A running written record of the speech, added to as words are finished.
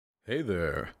Hey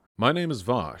there, my name is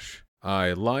Vosh.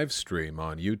 I live stream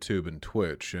on YouTube and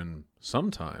Twitch, and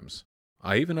sometimes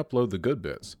I even upload the good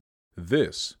bits.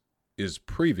 This is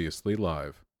Previously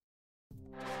Live.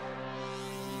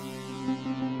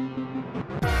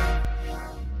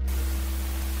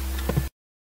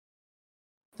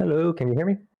 Hello, can you hear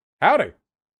me? Howdy!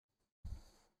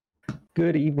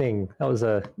 Good evening. That was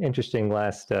a interesting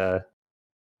last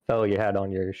fellow you had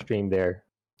on your stream there.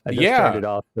 I just turned it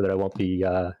off so that I won't be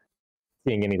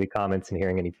seeing any of the comments and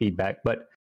hearing any feedback. But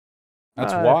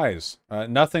That's wise.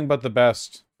 Nothing but the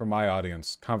best for my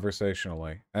audience,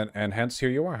 conversationally. And hence, here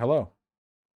you are. Hello.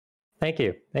 Thank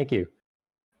you.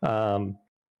 I'll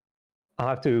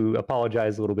have to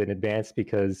apologize a little bit in advance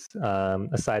because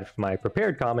aside from my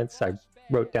prepared comments, I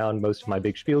wrote down most of my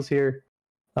big spiels here.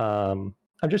 I'm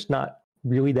just not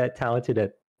really that talented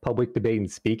at public debate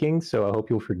and speaking, so I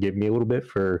hope you'll forgive me a little bit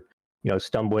for,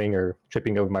 stumbling or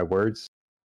tripping over my words.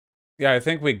 Yeah, I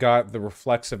think we got the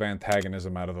reflexive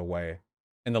antagonism out of the way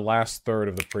in the last third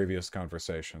of the previous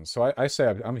conversation. So I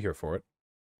say I'm here for it.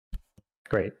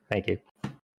 Great, thank you.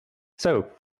 So,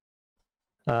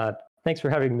 thanks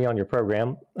for having me on your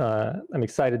program. I'm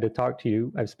excited to talk to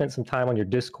you. I've spent some time on your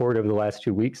Discord over the last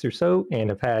 2 weeks or so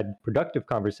and have had productive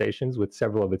conversations with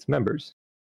several of its members.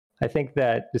 I think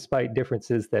that despite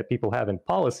differences that people have in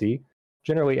policy,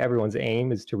 generally everyone's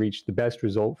aim is to reach the best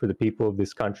result for the people of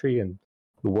this country and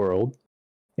the world,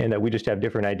 and that we just have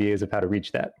different ideas of how to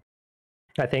reach that.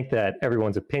 I think that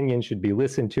everyone's opinion should be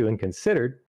listened to and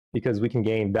considered because we can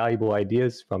gain valuable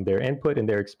ideas from their input and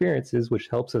their experiences, which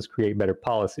helps us create better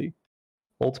policy.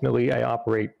 Ultimately, I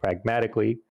operate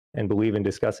pragmatically and believe in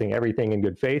discussing everything in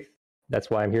good faith.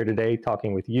 That's why I'm here today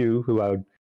talking with you, who I would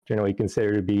generally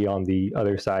consider to be on the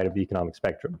other side of the economic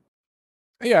spectrum.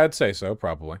 Yeah, I'd say so,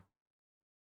 probably.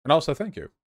 And also, thank you.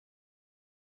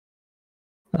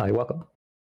 You're welcome.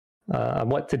 I'm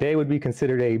what today would be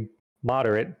considered a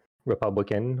moderate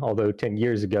Republican, although 10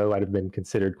 years ago I'd have been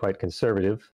considered quite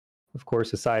conservative. Of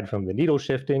course, aside from the needle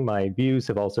shifting, my views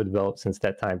have also developed since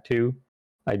that time too.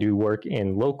 I do work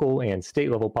in local and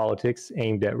state level politics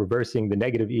aimed at reversing the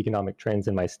negative economic trends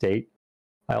in my state.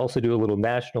 I also do a little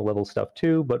national level stuff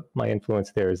too, but my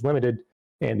influence there is limited.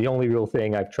 And the only real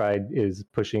thing I've tried is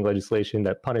pushing legislation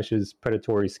that punishes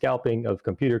predatory scalping of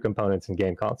computer components and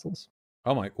game consoles.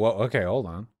 Oh my, well, okay, hold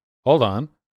on. I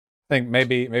think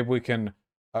maybe we can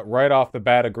right off the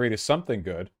bat agree to something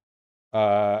good.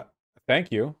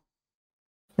 Thank you.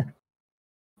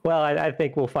 Well, I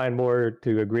think we'll find more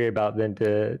to agree about than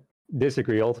to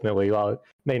disagree ultimately. While it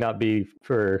may not be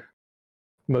for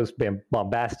most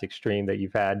bombastic stream that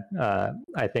you've had,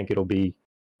 I think it'll be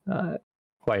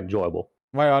quite enjoyable.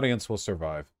 My audience will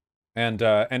survive. And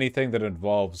anything that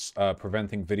involves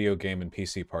preventing video game and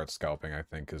PC part scalping, I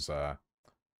think, is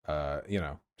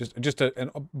just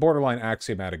a borderline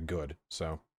axiomatic good.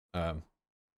 So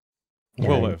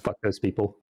we'll live. Fuck those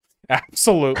people.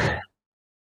 Absolutely.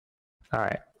 All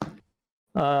right.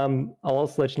 I'll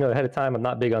also let you know ahead of time, I'm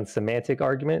not big on semantic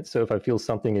arguments. So if I feel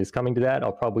something is coming to that,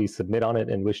 I'll probably submit on it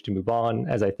and wish to move on,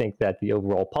 as I think that the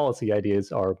overall policy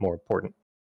ideas are more important.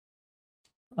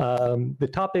 The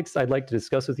topics I'd like to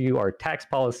discuss with you are tax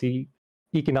policy,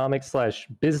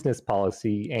 economic/business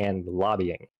policy, and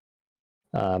lobbying.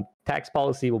 Tax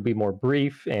policy will be more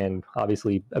brief and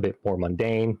obviously a bit more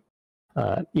mundane.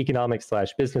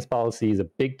 Economic/business policy is a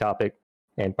big topic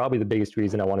and probably the biggest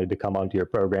reason I wanted to come onto your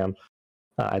program.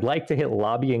 I'd like to hit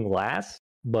lobbying last,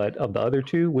 but of the other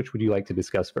two, which would you like to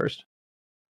discuss first?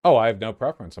 Oh, I have no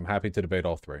preference. I'm happy to debate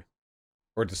all three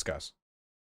or discuss.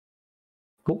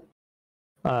 Cool.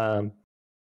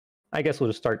 I guess we'll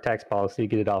just start tax policy,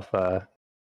 get it off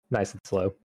nice and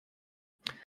slow.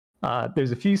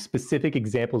 There's a few specific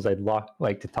examples I'd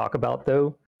like to talk about,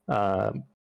 though.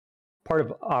 Part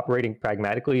of operating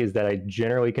pragmatically is that I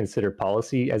generally consider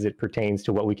policy as it pertains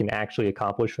to what we can actually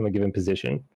accomplish from a given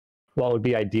position. While it would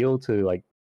be ideal to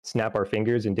snap our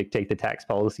fingers and dictate the tax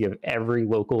policy of every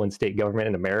local and state government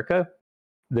in America,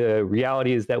 the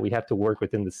reality is that we have to work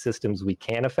within the systems we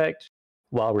can affect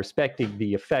while respecting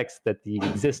the effects that the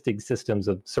existing systems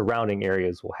of surrounding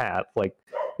areas will have. Like,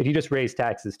 if you just raise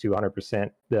taxes to 100%,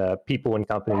 the people and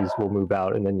companies will move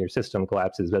out and then your system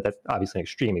collapses. But that's obviously an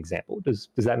extreme example. Does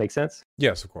that make sense?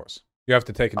 Yes, of course. You have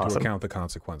to take into account the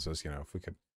consequences. If we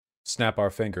could snap our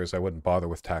fingers, I wouldn't bother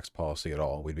with tax policy at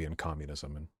all. We'd be in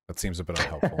communism, and that seems a bit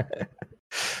unhelpful.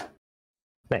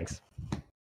 Thanks.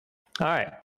 All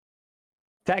right.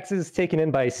 Taxes taken in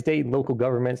by state and local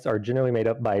governments are generally made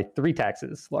up by three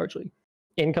taxes, largely.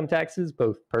 Income taxes,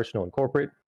 both personal and corporate,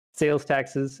 sales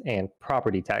taxes, and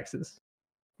property taxes.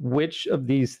 which of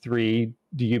these three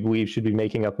do you believe should be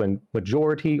making up a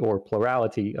majority or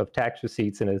plurality of tax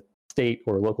receipts in a state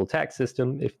or local tax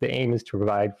system if the aim is to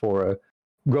provide for a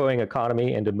growing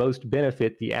economy and to most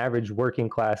benefit the average working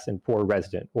class and poor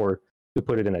resident, or to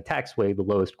put it in a tax way, the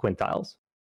lowest quintiles?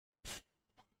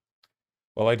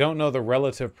 Well, I don't know the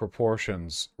relative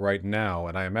proportions right now,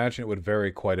 and I imagine it would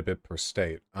vary quite a bit per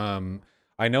state.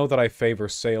 I know that I favor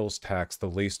sales tax the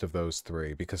least of those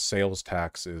three because sales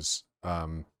tax is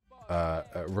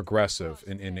regressive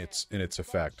in its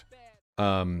effect,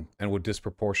 and would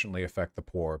disproportionately affect the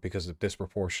poor because a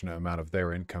disproportionate amount of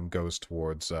their income goes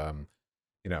towards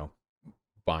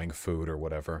buying food or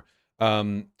whatever.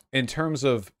 In terms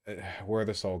of where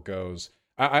this all goes,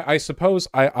 I suppose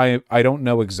I don't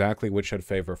know exactly which I'd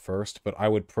favor first, but I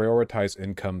would prioritize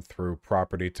income through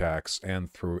property tax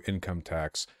and through income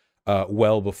tax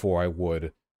well before I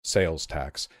would sales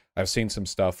tax. I've seen some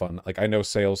stuff on, like, I know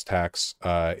sales tax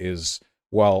is,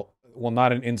 well,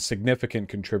 not an insignificant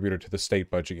contributor to the state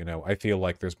budget. I feel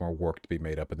like there's more work to be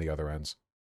made up in the other ends.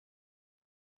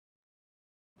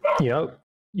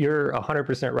 You're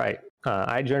 100% right.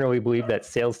 I generally believe that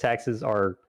sales taxes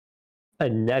are a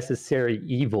necessary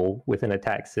evil within a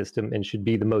tax system and should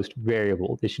be the most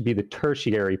variable. They should be the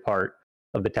tertiary part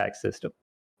of the tax system.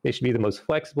 They should be the most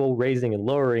flexible, raising and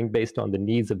lowering based on the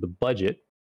needs of the budget,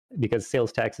 because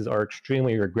sales taxes are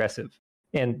extremely regressive.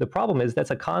 And the problem is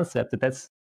that's a concept that's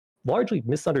largely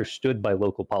misunderstood by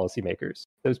local policymakers.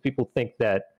 Those people think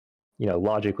that,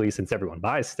 logically, since everyone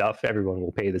buys stuff, everyone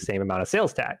will pay the same amount of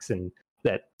sales tax, and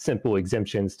that simple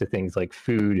exemptions to things like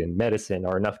food and medicine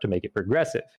are enough to make it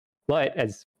progressive. But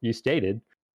as you stated,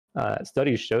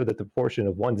 studies show that the portion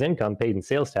of one's income paid in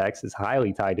sales tax is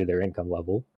highly tied to their income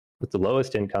level, with the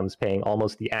lowest incomes paying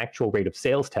almost the actual rate of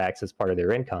sales tax as part of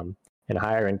their income, and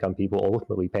higher income people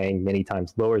ultimately paying many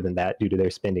times lower than that due to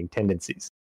their spending tendencies.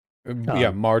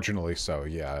 Yeah, marginally so,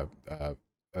 yeah.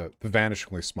 The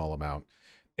vanishingly small amount.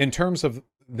 In terms of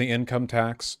the income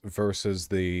tax versus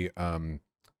the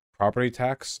property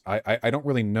tax, I don't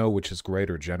really know which is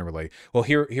greater generally. Well,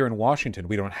 here in Washington,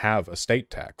 we don't have a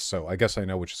state tax, so I guess I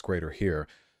know which is greater here.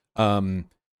 This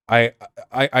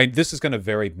is going to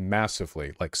vary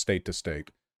massively, like state to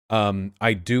state.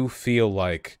 I do feel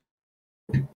like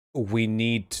we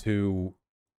need to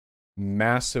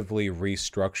massively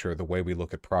restructure the way we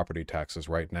look at property taxes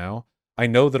right now. I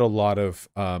know that a lot of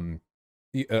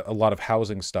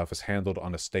housing stuff is handled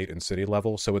on a state and city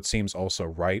level, so it seems also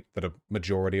right that a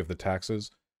majority of the taxes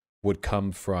would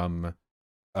come from,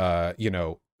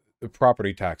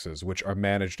 property taxes, which are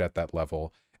managed at that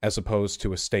level, as opposed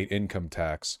to a state income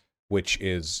tax, which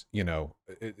is,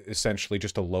 essentially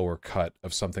just a lower cut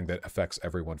of something that affects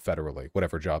everyone federally,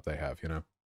 whatever job they have,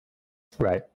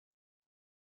 Right.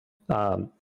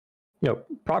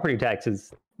 Property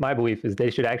taxes, my belief is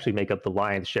they should actually make up the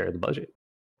lion's share of the budget.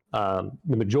 The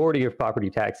majority of property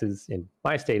taxes, in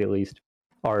my state at least,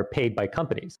 are paid by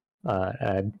companies.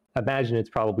 I imagine it's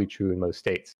probably true in most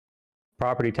states.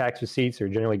 Property tax receipts are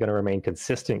generally going to remain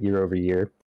consistent year over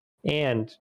year.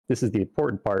 And this is the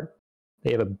important part,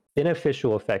 they have a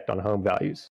beneficial effect on home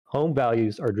values. Home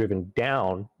values are driven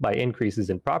down by increases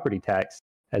in property tax,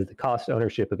 as the cost of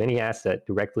ownership of any asset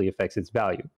directly affects its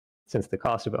value. Since the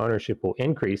cost of ownership will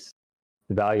increase,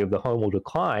 the value of the home will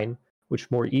decline, which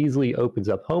more easily opens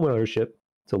up home ownership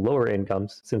to lower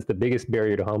incomes, since the biggest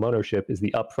barrier to home ownership is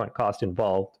the upfront cost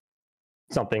involved.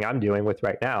 Something I'm dealing with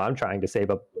right now. I'm trying to save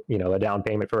up, a down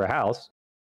payment for a house,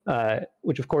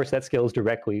 which of course that scales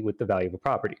directly with the value of a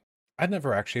property. I'd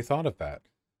never actually thought of that.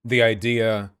 The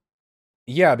idea,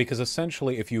 yeah, because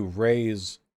essentially if you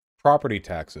raise property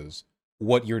taxes,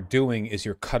 what you're doing is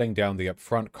you're cutting down the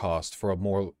upfront cost for a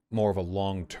more of a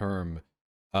long-term,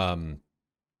 for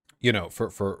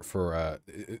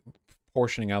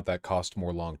portioning out that cost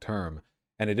more long-term.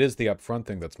 And it is the upfront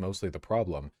thing that's mostly the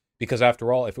problem. Because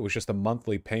after all, if it was just the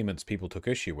monthly payments people took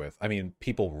issue with, I mean,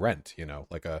 people rent,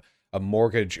 like a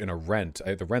mortgage and a rent.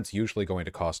 The rent's usually going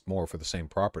to cost more for the same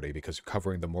property because you're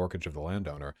covering the mortgage of the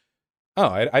landowner. Oh,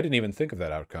 I didn't even think of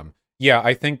that outcome. Yeah,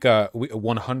 I think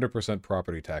 100%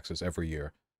 property taxes every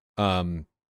year.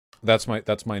 That's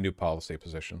my new policy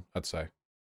position, I'd say,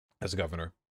 as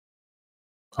governor.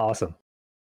 Awesome.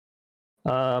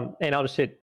 And I'll just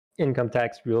hit income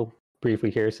tax real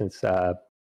briefly here, since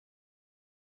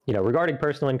regarding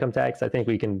personal income tax, I think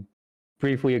we can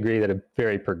briefly agree that a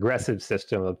very progressive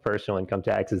system of personal income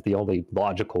tax is the only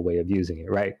logical way of using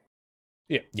it, right?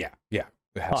 Yeah.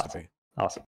 It has to be.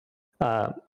 Awesome.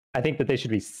 I think that they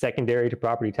should be secondary to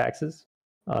property taxes.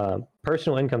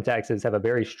 Personal income taxes have a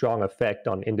very strong effect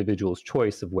on individuals'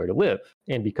 choice of where to live.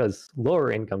 And because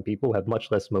lower income people have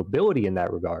much less mobility in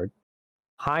that regard,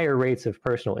 higher rates of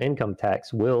personal income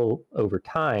tax will, over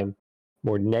time,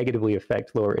 more negatively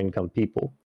affect lower income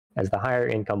people, as the higher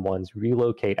income ones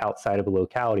relocate outside of a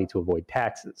locality to avoid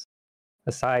taxes.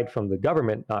 Aside from the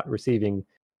government not receiving,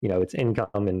 its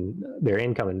income and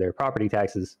their property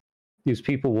taxes, these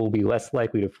people will be less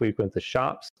likely to frequent the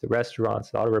shops, the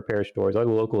restaurants, the auto repair stores,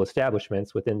 other local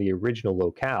establishments within the original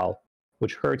locale,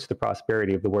 which hurts the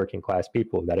prosperity of the working class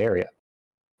people of that area.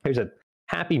 There's a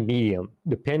happy medium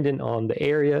dependent on the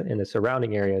area and the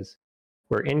surrounding areas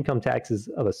where income taxes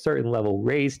of a certain level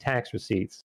raise tax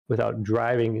receipts without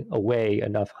driving away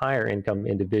enough higher income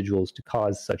individuals to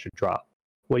cause such a drop.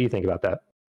 What do you think about that?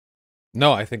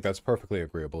 No, I think that's perfectly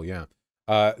agreeable. Yeah,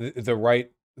 the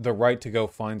right to go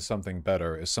find something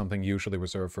better is something usually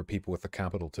reserved for people with the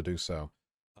capital to do so.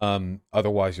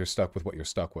 Otherwise, you're stuck with what you're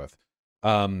stuck with.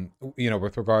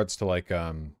 With regards to like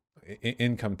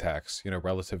income tax,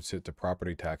 relative to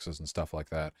property taxes and stuff like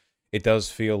that, it does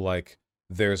feel like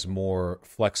there's more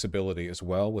flexibility as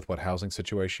well with what housing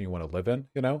situation you want to live in.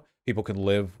 People can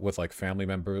live with like family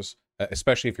members,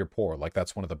 especially if you're poor. Like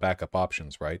that's one of the backup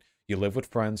options, right? You live with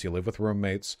friends, you live with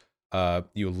roommates,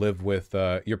 you live with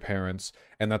your parents,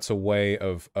 and that's a way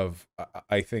of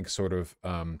I think sort of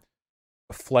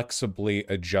flexibly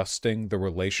adjusting the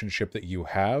relationship that you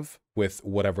have with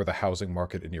whatever the housing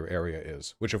market in your area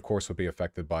is, which of course would be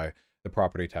affected by the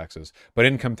property taxes. But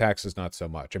income taxes, not so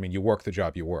much. I mean, you work the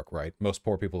job you work, right? Most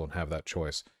poor people don't have that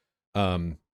choice,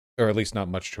 or at least not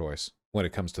much choice when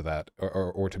it comes to that,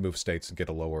 or to move states and get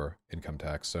a lower income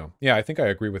tax. So yeah, I think I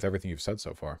agree with everything you've said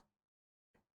so far.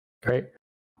 Great.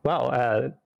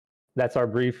 Well, that's our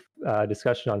brief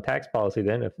discussion on tax policy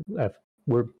then. If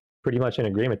we're pretty much in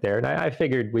agreement there. And I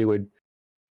figured we would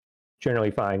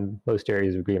generally find most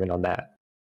areas of agreement on that.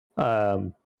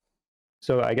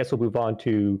 So I guess we'll move on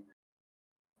to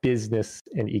business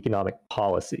and economic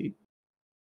policy.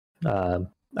 I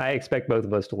expect both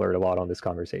of us to learn a lot on this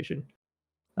conversation.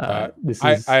 I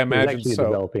imagine so.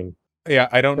 Developing. Yeah,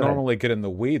 I don't normally get in the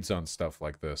weeds on stuff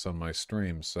like this on my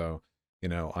streams, so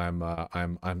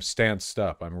I'm stanced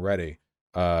up. I'm ready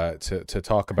to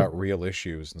talk about real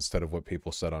issues instead of what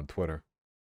people said on Twitter.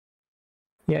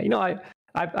 Yeah,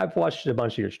 I've watched a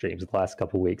bunch of your streams the last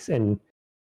couple of weeks, and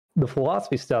the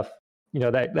philosophy stuff,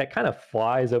 that kind of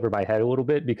flies over my head a little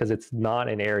bit because it's not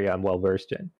an area I'm well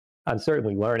versed in. I'm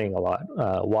certainly learning a lot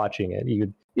watching it,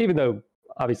 even though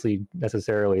obviously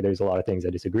necessarily there's a lot of things I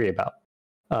disagree about.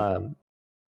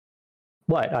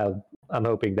 But I'm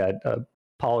hoping that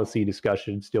policy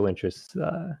discussion still interests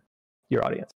your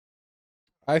audience.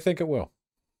 I think it will.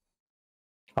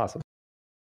 Awesome.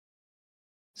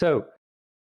 So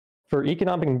for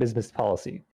economic and business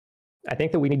policy, I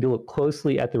think that we need to look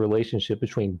closely at the relationship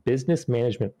between business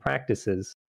management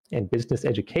practices and business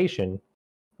education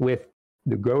with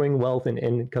the growing wealth and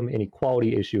income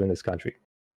inequality issue in this country.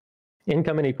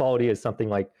 Income inequality is something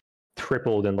like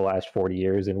tripled in the last 40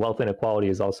 years, and wealth inequality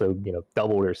is also,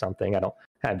 doubled or something. I don't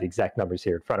have the exact numbers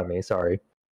here in front of me, sorry.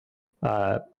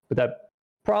 But that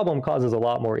problem causes a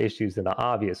lot more issues than the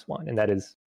obvious one, and that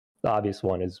is, the obvious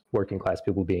one is working class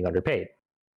people being underpaid.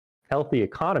 Healthy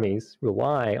economies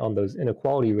rely on those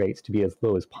inequality rates to be as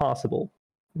low as possible.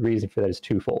 The reason for that is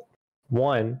twofold.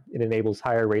 One, it enables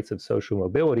higher rates of social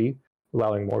mobility,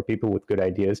 allowing more people with good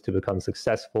ideas to become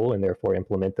successful and therefore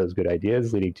implement those good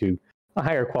ideas, leading to a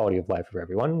higher quality of life for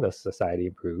everyone. Thus, society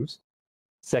improves.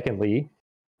 Secondly,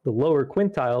 the lower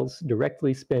quintiles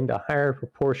directly spend a higher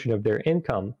proportion of their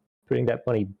income, putting that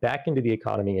money back into the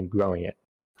economy and growing it.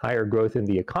 Higher growth in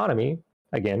the economy,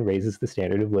 again, raises the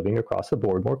standard of living across the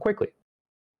board more quickly.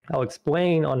 I'll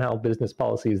explain on how business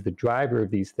policy is the driver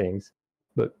of these things,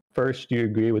 but first, do you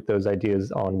agree with those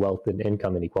ideas on wealth and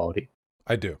income inequality?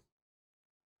 I do.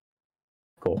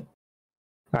 Cool.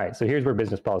 All right, so here's where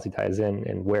business policy ties in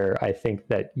and where I think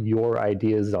that your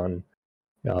ideas on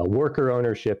worker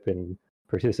ownership and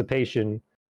participation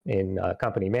in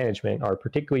company management are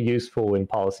particularly useful in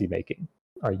policy making.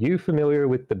 Are you familiar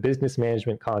with the business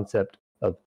management concept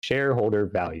of shareholder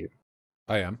value?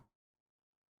 I am.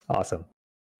 Awesome.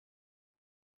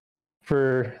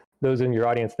 For those in your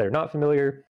audience that are not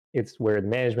familiar, it's where the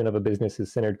management of a business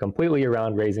is centered completely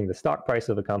around raising the stock price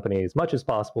of a company as much as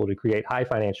possible to create high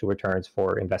financial returns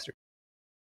for investors.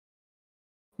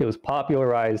 It was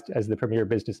popularized as the premier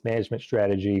business management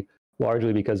strategy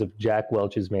largely because of Jack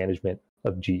Welch's management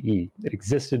of GE. It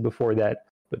existed before that,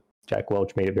 but Jack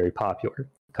Welch made it very popular,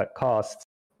 cut costs,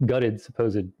 gutted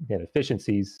supposed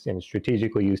inefficiencies, and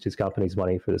strategically used his company's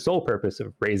money for the sole purpose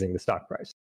of raising the stock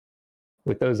price.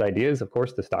 With those ideas, of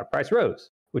course, the stock price rose,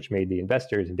 which made the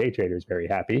investors and day traders very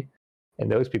happy.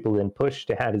 And those people then pushed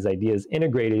to have his ideas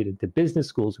integrated into business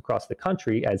schools across the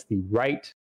country as the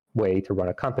right way to run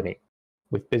a company.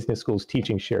 With business schools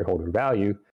teaching shareholder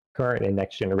value, current and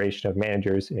next generation of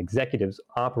managers and executives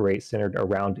operate centered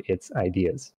around its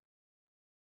ideas.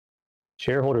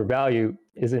 Shareholder value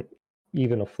isn't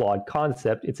even a flawed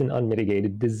concept, it's an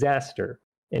unmitigated disaster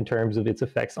in terms of its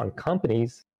effects on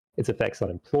companies, its effects on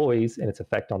employees, and its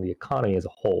effect on the economy as a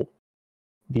whole.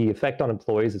 The effect on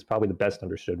employees is probably the best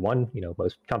understood one.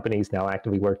 Most companies now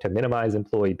actively work to minimize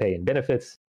employee pay and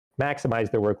benefits, maximize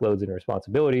their workloads and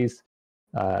responsibilities,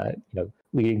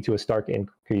 leading to a stark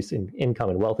increase in income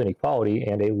and wealth inequality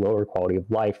and a lower quality of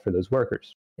life for those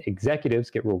workers. Executives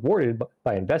get rewarded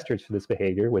by investors for this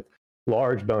behavior with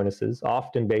large bonuses,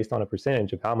 often based on a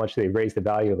percentage of how much they've raised the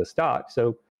value of a stock.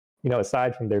 So,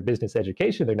 aside from their business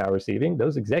education they're now receiving,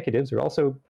 those executives are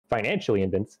also financially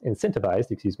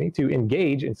incentivized, to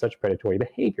engage in such predatory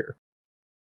behavior.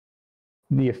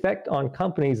 The effect on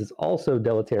companies is also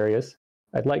deleterious.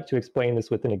 I'd like to explain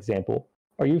this with an example.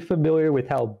 Are you familiar with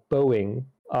how Boeing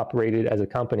operated as a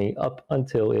company up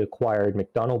until it acquired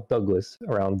McDonnell Douglas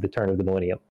around the turn of the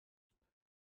millennium?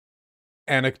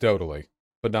 Anecdotally,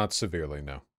 but not severely,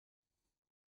 no.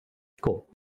 Cool.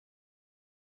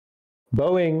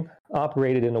 Boeing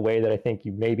operated in a way that I think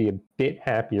you may be a bit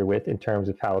happier with in terms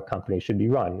of how a company should be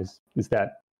run. Is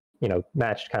that,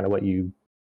 matched kind of what you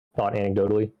thought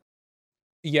anecdotally?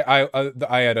 Yeah,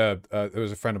 I had there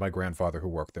was a friend of my grandfather who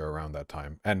worked there around that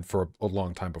time, and for a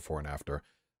long time before and after.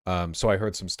 So I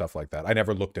heard some stuff like that. I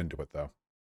never looked into it though.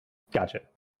 Gotcha.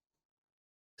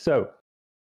 So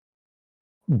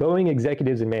Boeing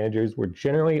executives and managers were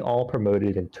generally all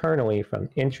promoted internally from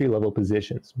entry-level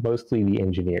positions, mostly the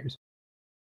engineers.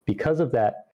 Because of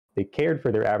that, they cared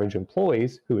for their average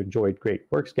employees who enjoyed great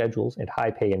work schedules and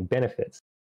high pay and benefits.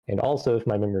 And also, if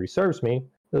my memory serves me,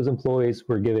 those employees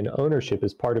were given ownership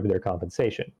as part of their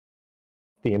compensation.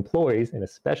 The employees, and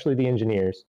especially the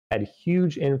engineers, had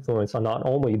huge influence on not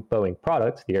only Boeing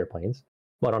products, the airplanes,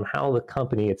 but on how the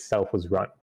company itself was run.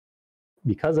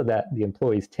 Because of that, the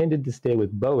employees tended to stay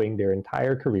with Boeing their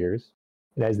entire careers,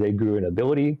 and as they grew in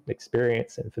ability,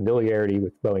 experience, and familiarity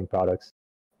with Boeing products,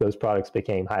 those products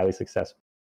became highly successful.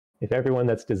 If everyone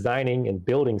that's designing and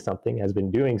building something has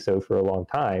been doing so for a long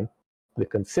time, the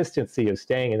consistency of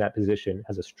staying in that position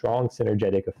has a strong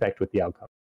synergetic effect with the outcome.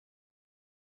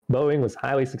 Boeing was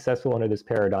highly successful under this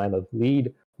paradigm of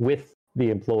lead with the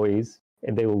employees,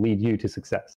 and they will lead you to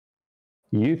success.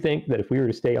 Do you think that if we were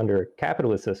to stay under a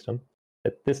capitalist system,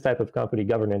 that this type of company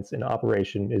governance and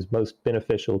operation is most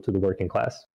beneficial to the working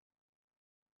class?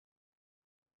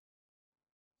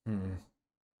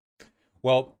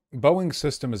 Well, Boeing's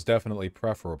system is definitely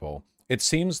preferable. It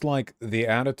seems like the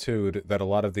attitude that a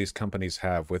lot of these companies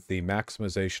have with the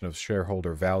maximization of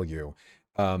shareholder value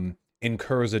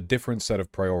incurs a different set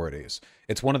of priorities.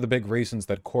 It's one of the big reasons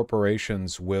that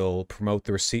corporations will promote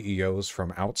their CEOs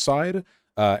from outside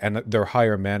and their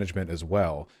higher management as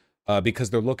well, because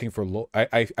they're looking for,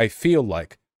 I feel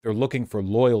like they're looking for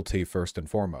loyalty first and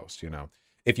foremost.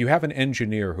 If you have an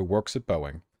engineer who works at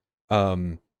Boeing,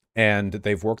 and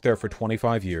they've worked there for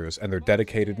 25 years and they're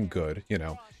dedicated and good,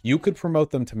 you could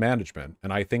promote them to management,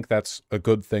 and I think that's a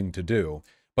good thing to do.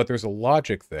 But there's a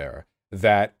logic there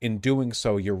that in doing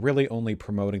so, you're really only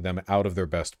promoting them out of their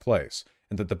best place,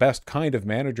 and that the best kind of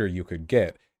manager you could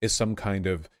get is some kind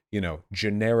of,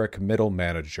 generic middle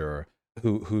manager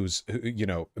who's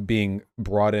being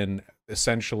brought in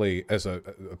essentially as a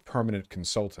permanent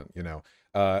consultant,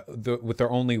 with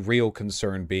their only real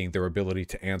concern being their ability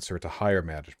to answer to higher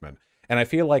management. And I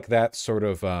feel like that sort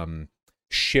of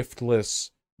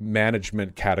shiftless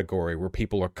management category where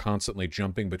people are constantly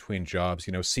jumping between jobs,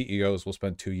 CEOs will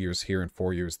spend 2 years here and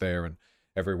 4 years there and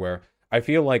everywhere. I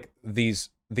feel like these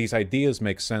ideas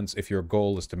make sense if your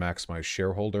goal is to maximize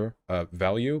shareholder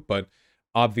value, but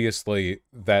obviously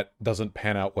that doesn't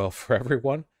pan out well for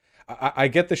everyone. I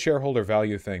get the shareholder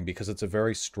value thing because it's a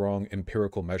very strong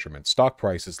empirical measurement. Stock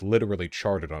price is literally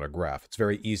charted on a graph. It's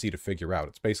very easy to figure out.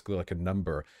 It's basically like a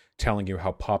number telling you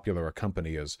how popular a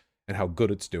company is and how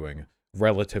good it's doing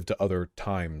relative to other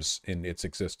times in its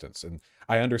existence. And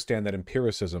I understand that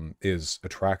empiricism is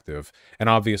attractive, and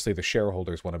obviously the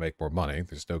shareholders want to make more money.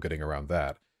 There's no getting around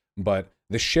that. But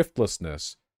the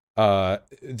shiftlessness,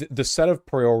 the set of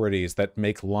priorities that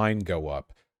make line go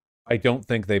up, I don't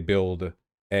think they build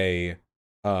a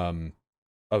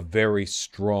very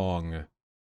strong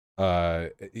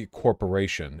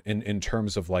corporation in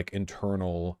terms of like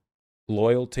internal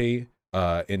loyalty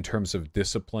in terms of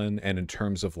discipline and in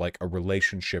terms of like a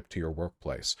relationship to your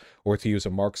workplace, or to use a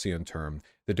Marxian term,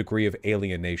 the degree of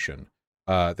alienation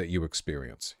that you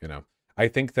experience. You know, I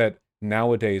think that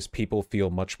nowadays people feel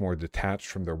much more detached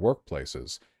from their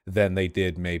workplaces than they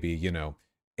did maybe, you know,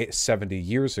 70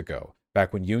 years ago,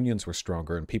 back when unions were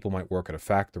stronger and people might work at a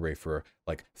factory for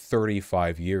like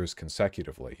 35 years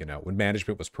consecutively. You know, when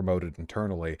management was promoted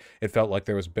internally, it felt like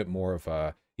there was a bit more of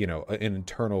a, you know, an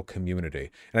internal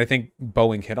community. And I think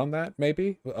Boeing hit on that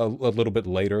maybe a little bit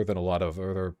later than a lot of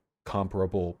other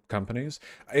comparable companies.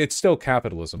 It's still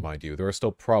capitalism, mind you. There are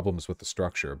still problems with the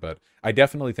structure, but I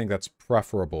definitely think that's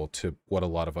preferable to what a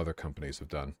lot of other companies have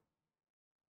done.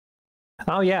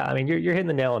 Oh yeah, I mean you're hitting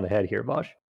the nail on the head here, Bosch.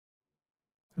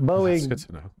 That's Boeing, good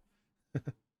to know.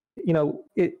 you know,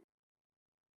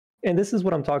 and this is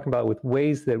what I'm talking about with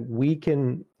ways that we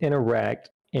can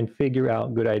interact and figure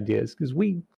out good ideas, because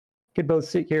we could both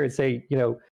sit here and say, you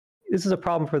know, this is a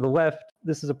problem for the left,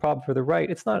 this is a problem for the right.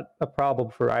 It's not a problem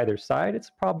for either side. It's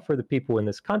a problem for the people in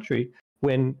this country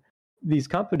when these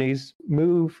companies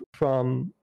move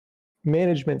from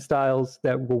management styles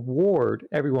that reward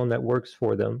everyone that works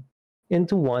for them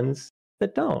into ones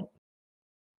that don't.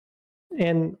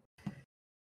 And,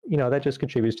 you know, that just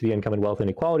contributes to the income and wealth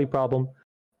inequality problem,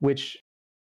 which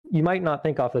you might not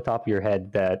think off the top of your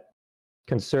head that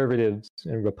conservatives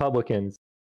and Republicans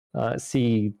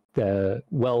see the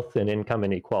wealth and income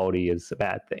inequality as a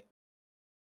bad thing.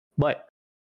 But,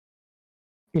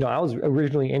 you know, I was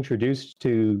originally introduced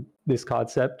to this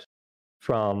concept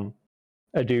from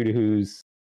a dude who's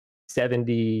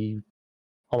 70,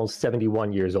 almost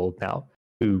 71 years old now,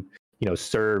 who, you know,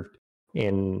 served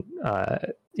in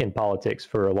politics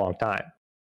for a long time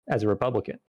as a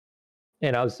Republican.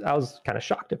 And I was kind of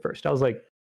shocked at first. I was like,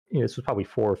 you know, this was probably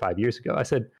 4 or 5 years ago. I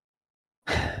said,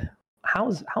 how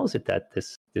is it that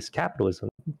this capitalism,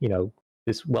 you know,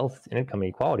 this wealth and income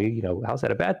inequality, you know, how's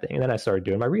that a bad thing? And then I started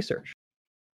doing my research,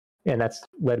 and that's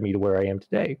led me to where I am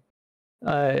today.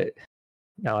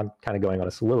 Now I'm kind of going on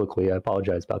a soliloquy. I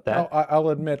apologize about that. I'll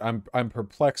admit I'm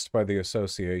perplexed by the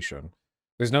association.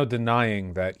 There's no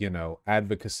denying that, you know,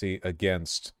 advocacy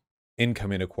against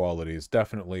income inequality is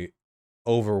definitely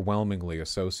overwhelmingly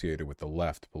associated with the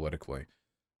left politically.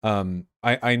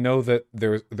 I know that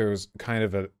there's kind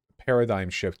of a paradigm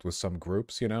shift with some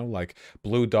groups, you know, like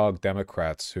Blue Dog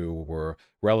Democrats who were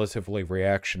relatively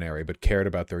reactionary but cared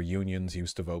about their unions,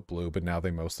 used to vote blue, but now they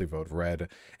mostly vote red.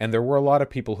 And there were a lot of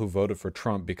people who voted for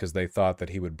Trump because they thought that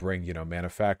he would bring, you know,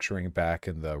 manufacturing back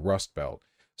in the Rust Belt.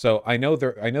 So I know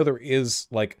there is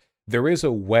like there is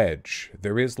a wedge,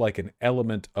 there is like an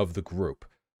element of the group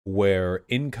where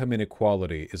income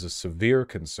inequality is a severe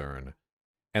concern,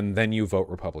 and then you vote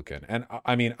Republican. And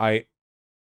I mean,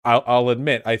 I'll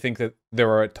admit, I think that there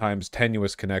are at times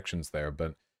tenuous connections there,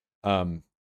 but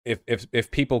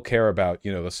if people care about,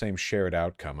 you know, the same shared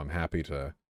outcome, I'm happy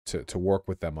to work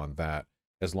with them on that,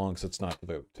 as long as it's not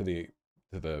to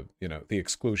the you know, the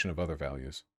exclusion of other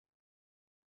values.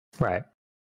 Right.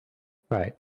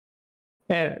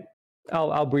 And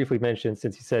I'll briefly mention,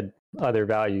 since you said other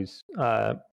values,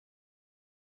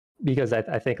 because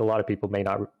I think a lot of people may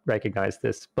not recognize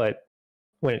this, but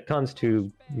when it comes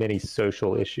to many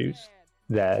social issues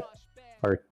that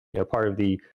are, you know, part of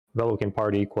the Republican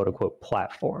Party quote unquote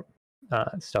platform,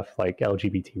 stuff like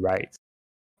LGBT rights,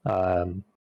 and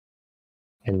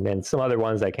then some other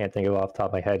ones I can't think of off the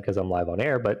top of my head because I'm live on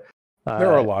air, but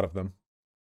there are a lot of them.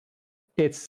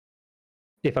 It's,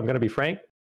 if I'm going to be frank,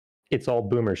 it's all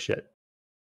boomer shit.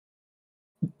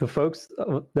 The folks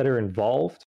that are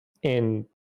involved in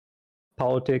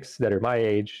politics that are my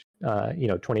age, you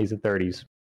know, 20s and 30s,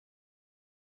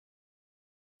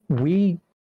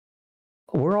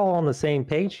 we're all on the same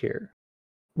page here.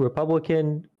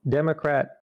 Republican,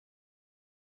 Democrat,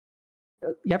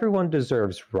 everyone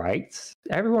deserves rights.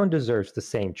 Everyone deserves the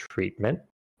same treatment.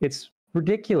 It's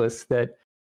ridiculous that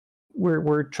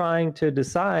we're trying to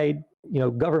decide, you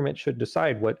know, government should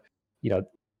decide what, you know,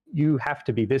 you have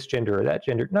to be this gender or that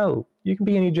gender. No, you can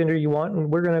be any gender you want,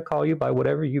 and we're going to call you by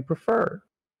whatever you prefer.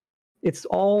 It's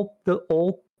all the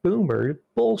old boomer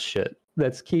bullshit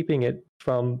that's keeping it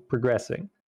from progressing.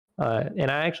 And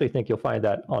I actually think you'll find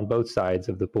that on both sides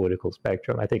of the political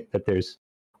spectrum. I think that there's,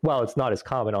 while it's not as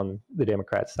common on the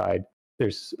Democrat side,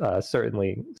 there's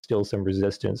certainly still some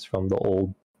resistance from the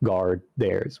old guard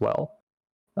there as well.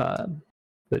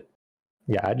 But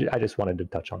yeah, I just wanted to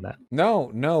touch on that.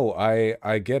 No,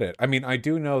 I get it. I mean, I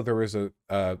do know there is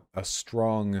a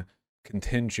strong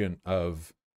contingent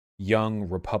of young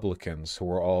Republicans who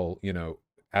are all, you know,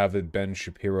 avid Ben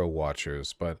Shapiro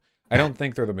watchers, but I don't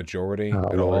think they're the majority Oh,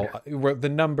 at Lord. all. The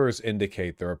numbers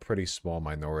indicate they're a pretty small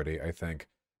minority, I think,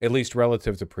 at least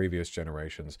relative to previous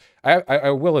generations.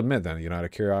 I will admit then, out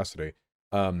of curiosity,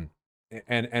 um,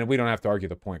 and we don't have to argue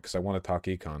the point because I want to talk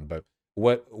econ, but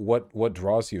what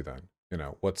draws you then?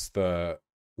 What's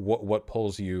what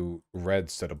pulls you red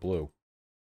instead of blue?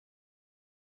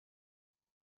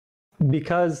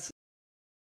 Because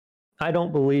I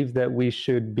don't believe that we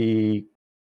should be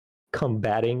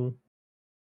combating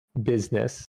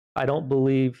business. I don't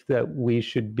believe that we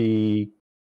should be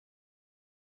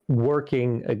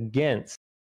working against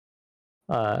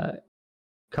uh,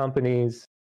 companies.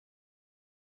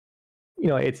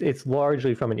 It's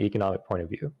largely from an economic point of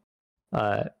view.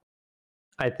 Uh,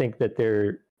 I think that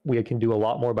we can do a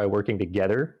lot more by working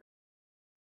together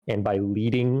and by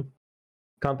leading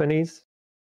companies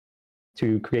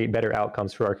to create better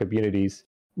outcomes for our communities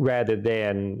rather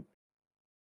than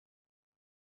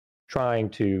trying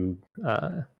to,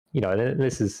 and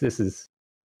this is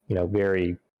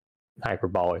very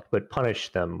hyperbolic, but punish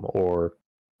them or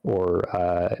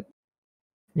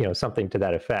something to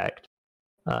that effect.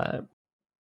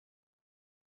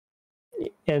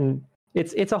 And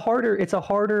it's a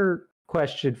harder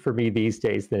question for me these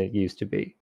days than it used to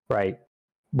be, right?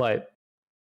 But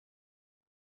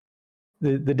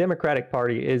the Democratic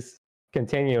Party is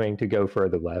continuing to go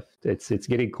further left. It's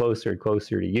getting closer and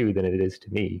closer to you than it is to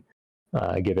me,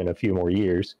 given a few more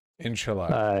years.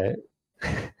 Inshallah.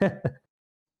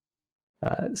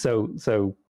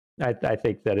 So I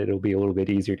think that it'll be a little bit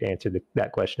easier to answer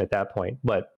that question at that point.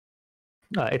 But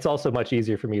it's also much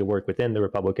easier for me to work within the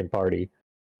Republican Party.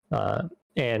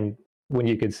 And when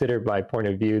you consider my point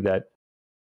of view that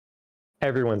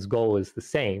everyone's goal is the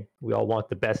same, we all want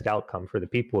the best outcome for the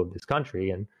people of this country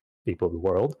and people of the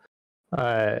world,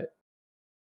 that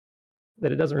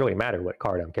it doesn't really matter what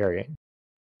card I'm carrying.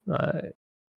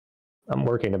 I'm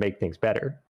working to make things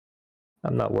better.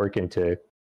 I'm not working to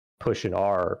push an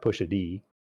R or push a D.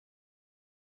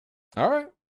 All right.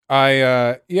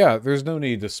 There's no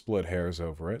need to split hairs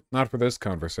over it. Not for this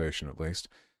conversation, at least.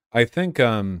 I think,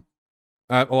 I'm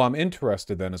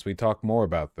interested then as we talk more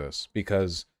about this,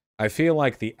 because I feel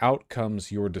like the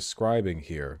outcomes you're describing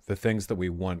here, the things that we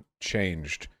want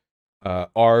changed,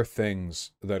 are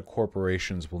things that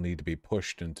corporations will need to be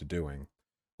pushed into doing.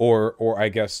 Or I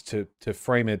guess to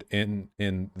frame it in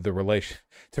the relation,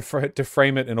 to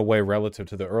frame it in a way relative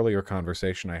to the earlier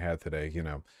conversation I had today,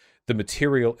 the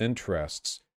material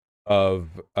interests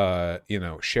of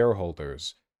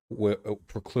shareholders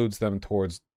precludes them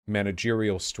towards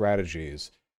managerial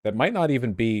strategies that might not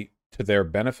even be to their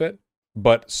benefit,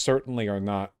 but certainly are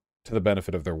not to the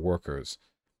benefit of their workers.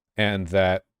 And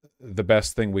that the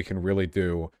best thing we can really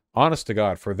do, honest to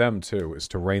God, for them too, is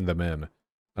to rein them in,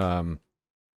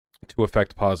 to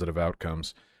affect positive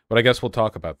outcomes. But I guess we'll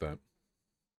talk about that.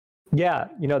 Yeah,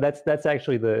 that's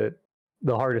actually the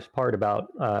hardest part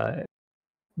about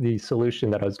the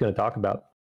solution that I was going to talk about.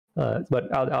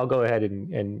 But I'll go ahead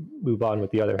and move on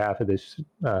with the other half of this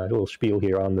little spiel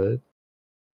here on the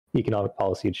economic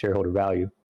policy and shareholder value.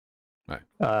 Right.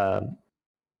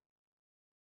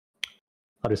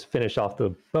 I'll just finish off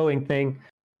the Boeing thing.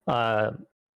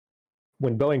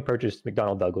 When Boeing purchased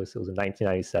McDonnell Douglas, it was in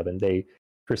 1997, they,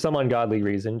 for some ungodly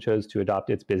reason, chose to adopt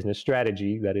its business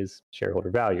strategy, that is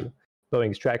shareholder value.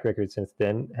 Boeing's track record since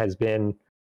then has been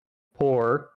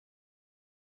poor.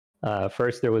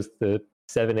 First, there was the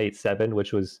 787,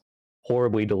 which was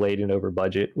horribly delayed and over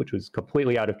budget, which was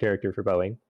completely out of character for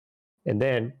Boeing. And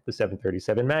then the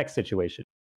 737 MAX situation,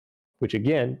 which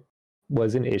again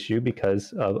was an issue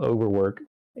because of overwork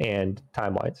and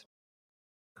timelines.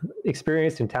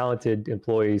 Experienced and talented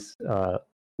employees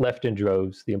left in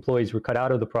droves. The employees were cut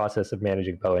out of the process of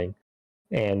managing Boeing,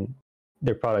 and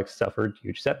their products suffered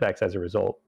huge setbacks as a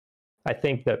result. I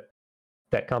think that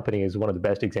company is one of the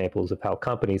best examples of how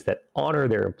companies that honor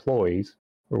their employees,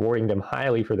 rewarding them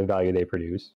highly for the value they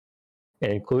produce,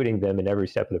 and including them in every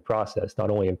step of the process, not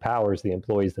only empowers the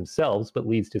employees themselves, but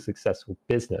leads to successful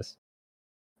business.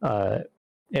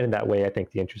 And in that way, I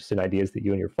think the interests and ideas that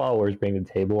you and your followers bring to the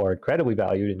table are incredibly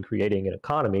valued in creating an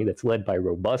economy that's led by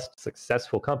robust,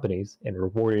 successful companies and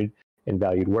rewarded and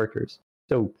valued workers.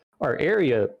 So our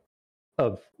area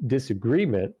of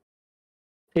disagreement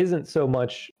isn't so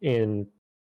much in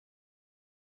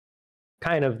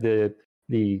kind of the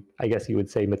I guess you would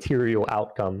say material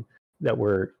outcome that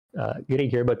we're getting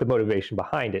here, but the motivation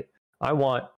behind it. I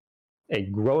want a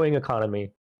growing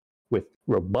economy with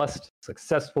robust,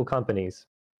 successful companies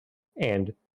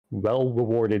and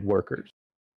well-rewarded workers.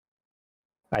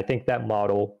 I think that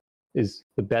model is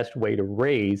the best way to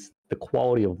raise the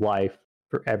quality of life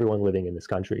for everyone living in this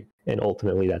country. And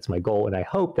ultimately, that's my goal. And I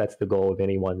hope that's the goal of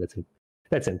anyone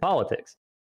that's in politics.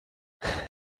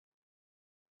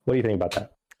 What do you think about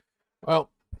that?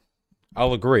 Well,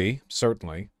 I'll agree,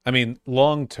 certainly. I mean,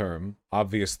 long term,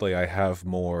 obviously, I have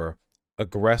more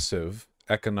aggressive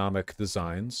economic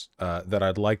designs that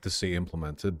I'd like to see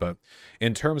implemented. But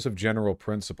in terms of general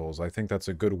principles, I think that's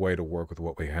a good way to work with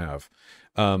what we have.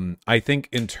 I think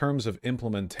in terms of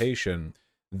implementation,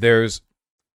 there's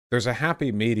a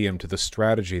happy medium to the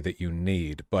strategy that you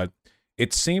need, but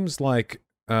it seems like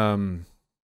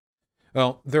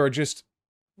well, there are just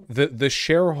the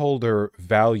shareholder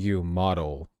value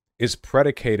model is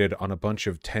predicated on a bunch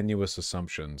of tenuous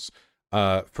assumptions.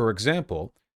 For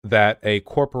example, that a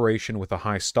corporation with a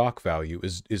high stock value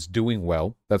is doing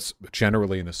well. That's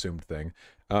generally an assumed thing.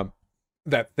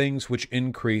 That things which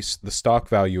increase the stock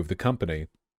value of the company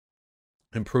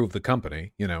improve the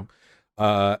company,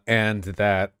 and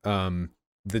that the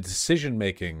decision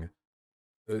making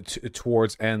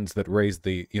towards ends that raise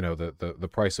the the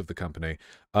price of the company,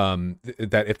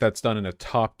 that if that's done in a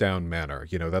top down manner,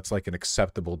 that's like an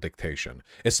acceptable dictation.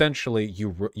 Essentially,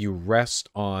 you rest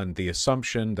on the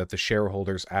assumption that the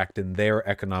shareholders act in their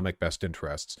economic best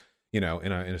interests, in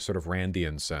a sort of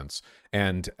Randian sense,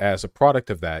 and as a product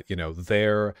of that,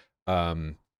 their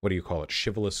what do you call it,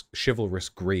 chivalrous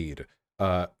greed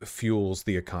fuels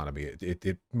the economy.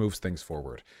 It moves things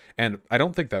forward. And I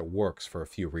don't think that works for a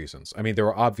few reasons. I mean, there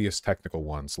are obvious technical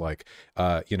ones like,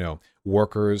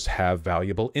 workers have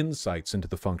valuable insights into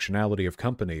the functionality of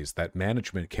companies that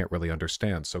management can't really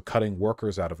understand. So cutting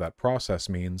workers out of that process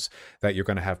means that you're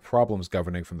going to have problems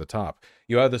governing from the top.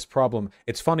 You have this problem.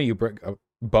 It's funny you bring up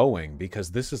Boeing, because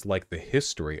this is like the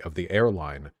history of the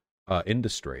airline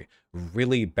industry.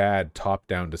 Really bad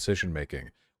top-down decision-making,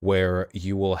 where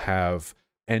you will have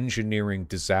engineering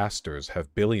disasters,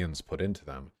 have billions put into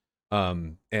them,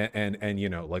 and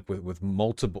like with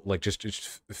multiple, like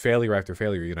just failure after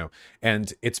failure,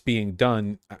 and it's being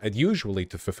done usually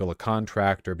to fulfill a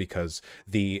contract, or because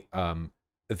the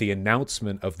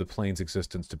announcement of the plane's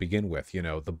existence to begin with,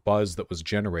 the buzz that was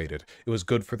generated, it was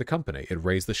good for the company. It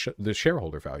raised the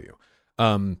shareholder value.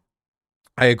 I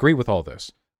agree with all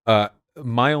this.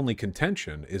 My only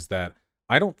contention is that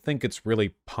I don't think it's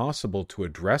really possible to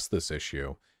address this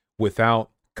issue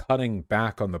without cutting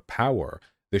back on the power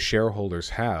the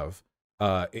shareholders have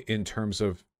in terms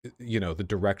of, the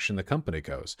direction the company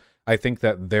goes. I think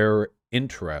that their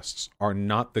interests are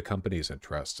not the company's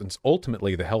interests. And it's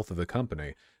ultimately the health of the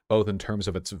company, both in terms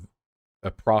of its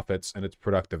profits and its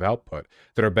productive output,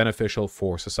 that are beneficial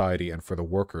for society and for the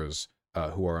workers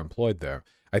who are employed there.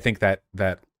 I think that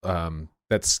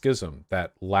schism,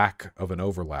 that lack of an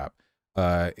overlap,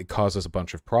 it causes a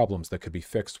bunch of problems that could be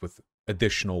fixed with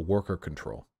additional worker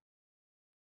control.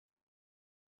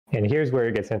 And here's where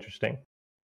it gets interesting.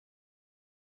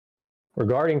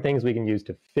 Regarding things we can use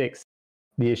to fix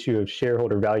the issue of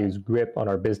shareholder value's grip on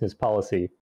our business policy,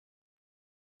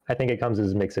 I think it comes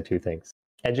as a mix of two things: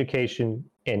 education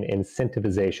and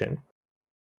incentivization.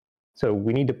 So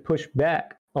we need to push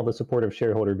back on the support of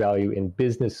shareholder value in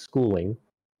business schooling,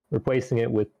 replacing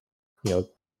it with,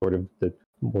 sort of the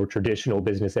more traditional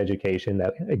business education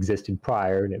that existed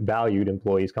prior, and it valued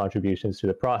employees' contributions to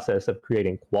the process of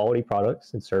creating quality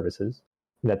products and services,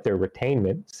 and that their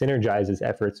retainment synergizes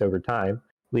efforts over time,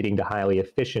 leading to highly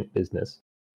efficient business.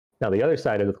 Now, the other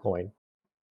side of the coin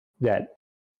that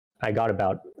I got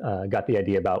the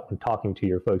idea about when talking to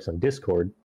your folks on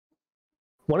Discord,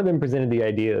 one of them presented the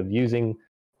idea of using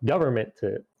government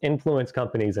to influence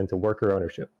companies into worker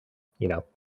ownership.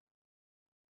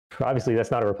 Obviously, that's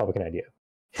not a Republican idea.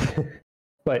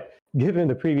 But given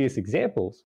the previous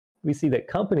examples, we see that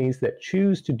companies that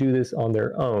choose to do this on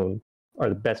their own are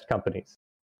the best companies.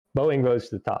 Boeing rose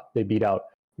to the top. They beat out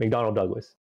McDonnell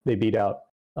Douglas. They beat out,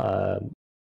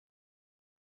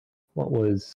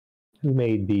 who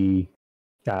made the,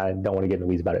 I don't want to get in the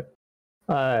weeds about it.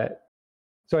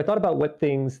 So I thought about what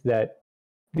things that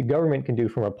the government can do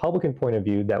from a Republican point of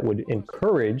view that would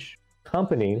encourage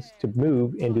companies to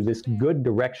move into this good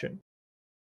direction.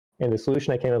 And the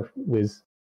solution I came up with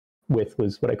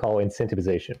was what I call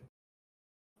incentivization.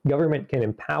 Government can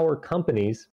empower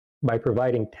companies by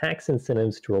providing tax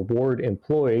incentives to reward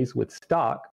employees with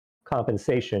stock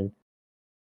compensation,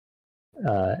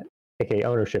 aka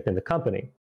ownership in the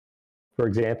company. For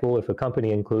example, if a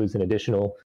company includes an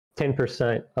additional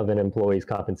 10% of an employee's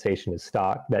compensation as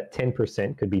stock, that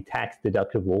 10% could be tax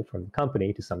deductible from the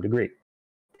company to some degree.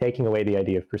 Taking away the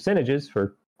idea of percentages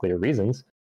for clear reasons,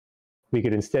 we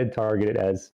could instead target it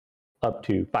as up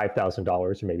to $5,000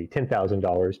 or maybe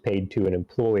 $10,000 paid to an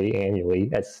employee annually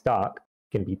as stock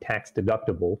can be tax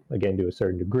deductible, again, to a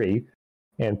certain degree.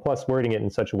 And plus, wording it in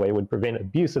such a way would prevent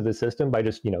abuse of the system by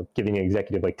just, giving an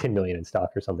executive like 10 million in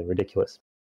stock or something ridiculous.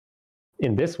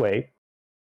 In this way,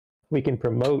 we can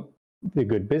promote the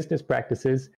good business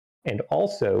practices and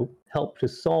also help to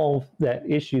solve that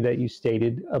issue that you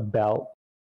stated about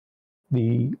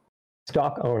the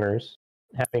stock owners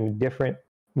having different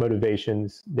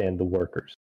motivations than the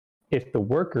workers. If the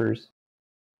workers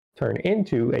turn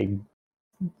into a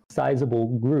sizable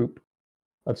group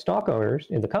of stock owners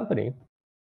in the company,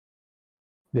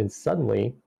 then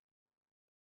suddenly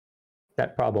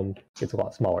that problem gets a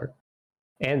lot smaller.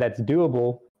 And that's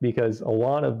doable because a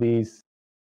lot of these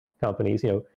companies,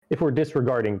 if we're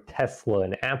disregarding Tesla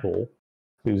and Apple,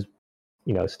 whose,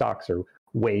 stocks are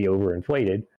way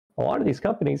overinflated, a lot of these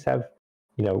companies have,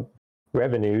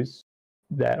 revenues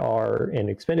that are and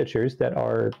expenditures that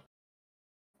are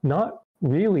not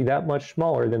really that much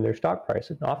smaller than their stock price.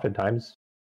 And oftentimes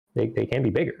they can be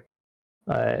bigger.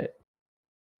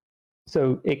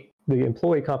 So the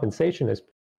employee compensation as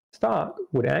stock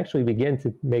would actually begin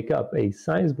to make up a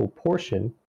sizable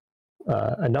portion,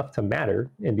 enough to matter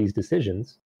in these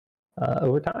decisions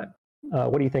over time.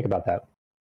 What do you think about that?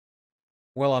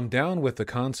 Well, I'm down with the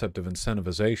concept of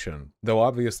incentivization, though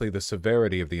obviously the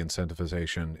severity of the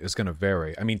incentivization is going to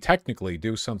vary. I mean, technically,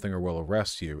 do something or we'll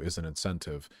arrest you is an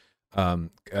incentive.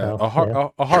 A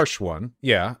harsh one,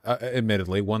 yeah,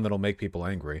 admittedly, one that'll make people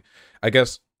angry. I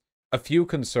guess a few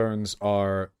concerns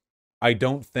are, I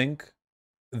don't think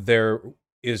there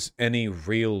is any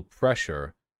real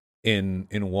pressure in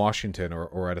Washington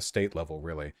or at a state level,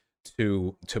 really,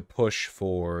 to push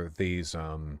for these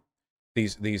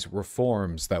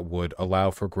reforms that would allow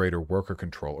for greater worker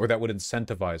control, or that would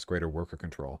incentivize greater worker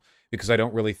control. Because I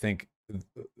don't really think,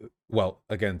 well,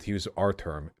 again, to use our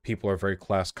term, people are very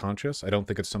class conscious. I don't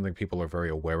think it's something people are very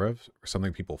aware of or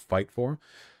something people fight for.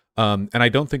 And I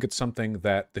don't think it's something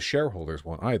that the shareholders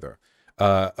want either.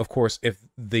 Of course, if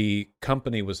the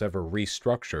company was ever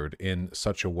restructured in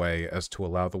such a way as to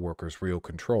allow the workers real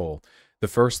control, the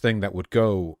first thing that would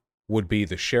go would be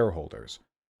the shareholders.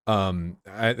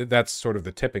 That's sort of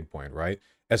the tipping point, right?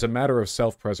 As a matter of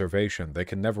self-preservation, they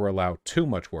can never allow too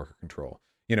much worker control.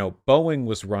 Boeing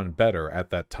was run better at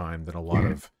that time than a lot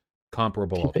of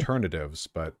comparable alternatives,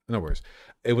 but in other words,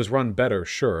 it was run better,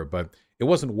 sure, but it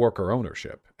wasn't worker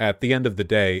ownership. At the end of the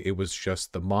day, it was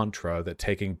just the mantra that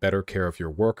taking better care of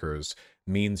your workers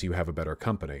means you have a better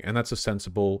company. And that's a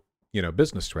sensible,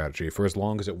 business strategy for as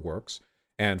long as it works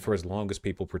and for as long as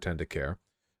people pretend to care.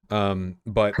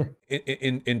 But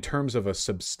in terms of a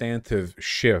substantive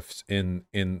shift in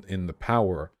the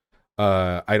power,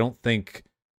 I don't think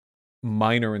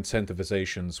minor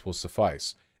incentivizations will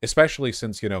suffice, especially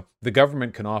since, the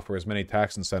government can offer as many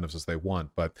tax incentives as they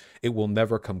want, but it will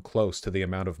never come close to the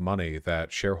amount of money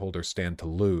that shareholders stand to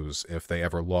lose if they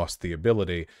ever lost the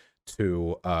ability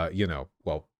to,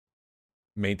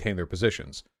 maintain their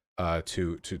positions,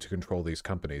 to control these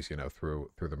companies, through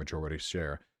the majority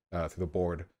share, through the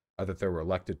board that they were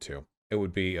elected to. It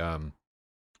would be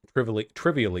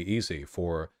trivially easy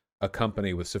for a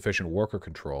company with sufficient worker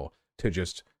control to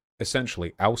just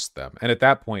essentially oust them. And at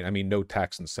that point, I mean, no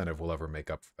tax incentive will ever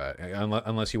make up for that,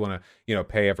 unless you want to,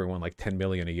 pay everyone like 10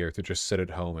 million a year to just sit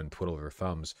at home and twiddle their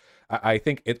thumbs. I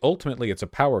think ultimately it's a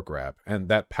power grab, and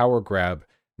that power grab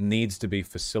needs to be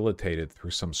facilitated through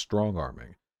some strong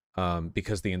arming,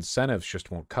 because the incentives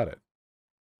just won't cut it.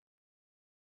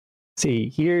 See,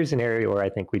 here's an area where I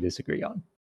think we disagree on.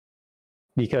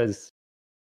 Because,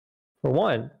 for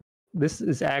one, this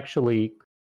is actually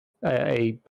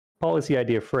a policy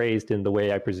idea phrased in the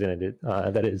way I presented it.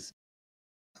 That is,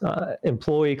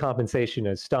 employee compensation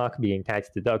as stock being tax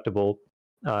deductible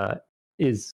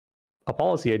is a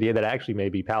policy idea that actually may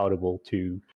be palatable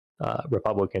to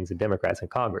Republicans and Democrats in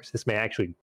Congress. This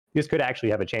could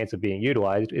actually have a chance of being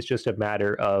utilized. It's just a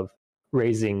matter of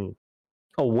raising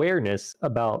awareness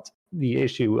about the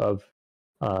issue of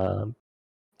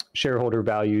shareholder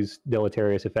value's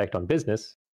deleterious effect on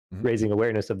business, raising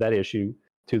awareness of that issue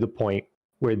to the point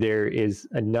where there is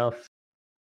enough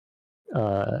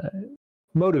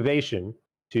motivation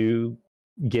to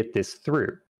get this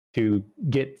through, to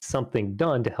get something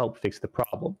done to help fix the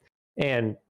problem.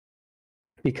 And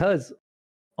because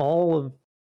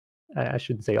I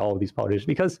shouldn't say all of these politicians,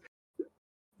 because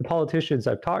the politicians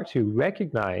I've talked to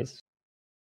recognize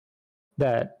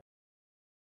that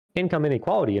income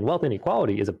inequality and wealth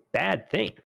inequality is a bad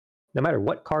thing, no matter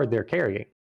what card they're carrying.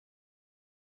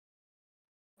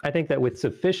 I think that with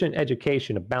sufficient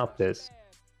education about this,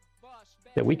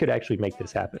 that we could actually make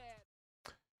this happen.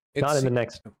 Not in the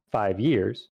next 5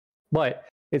 years, but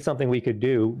it's something we could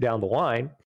do down the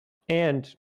line.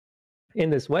 And in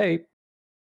this way,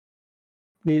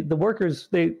 the workers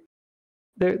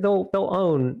they'll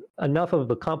own enough of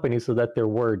the company so that their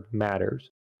word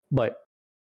matters. But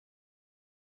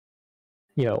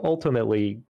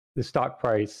ultimately, the stock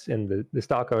price and the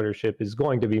stock ownership is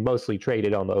going to be mostly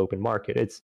traded on the open market.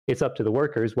 It's up to the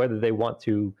workers whether they want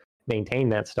to maintain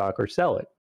that stock or sell it.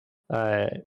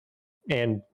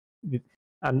 And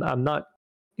I'm not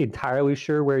entirely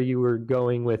sure where you were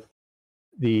going with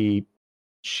the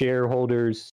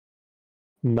shareholders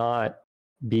not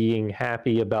being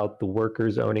happy about the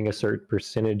workers owning a certain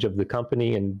percentage of the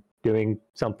company and doing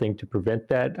something to prevent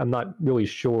that. I'm not really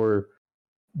sure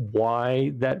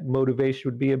why that motivation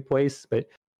would be in place, but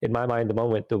in my mind, the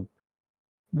moment the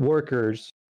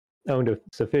workers owned a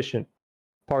sufficient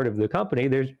part of the company,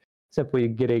 they're simply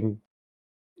getting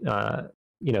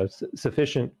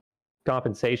sufficient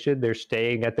compensation. They're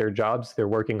staying at their jobs, they're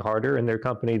working harder, and their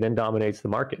company then dominates the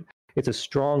market. It's a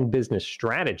strong business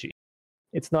strategy.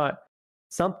 It's not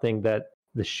something that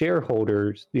the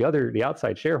shareholders, the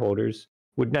outside shareholders,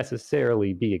 would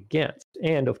necessarily be against.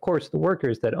 And of course, the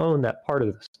workers that own that part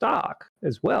of the stock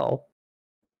as well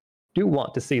do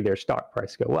want to see their stock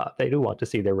price go up. They do want to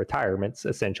see their retirements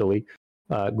essentially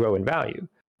grow in value.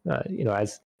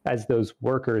 As those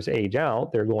workers age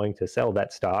out, they're going to sell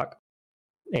that stock,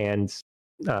 and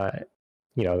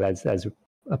as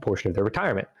a portion of their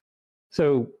retirement.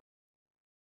 So,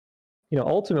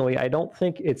 ultimately, I don't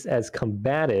think it's as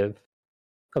combative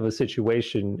of a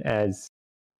situation as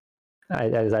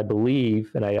I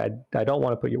believe, and I don't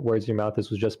want to put your words in your mouth. This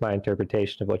was just my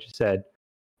interpretation of what you said.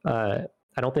 I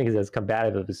don't think it's as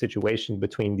combative of a situation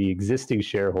between the existing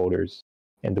shareholders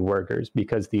and the workers,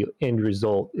 because the end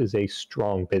result is a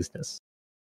strong business.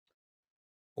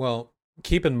 Well,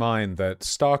 keep in mind that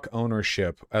stock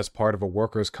ownership as part of a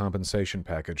workers' compensation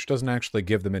package doesn't actually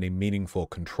give them any meaningful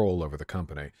control over the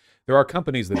company. There are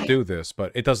companies that do this,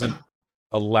 but it doesn't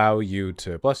allow you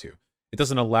to, bless you, it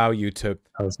doesn't allow you to...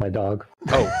 That was my dog.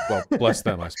 Oh, well, bless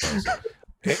them, I suppose.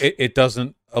 It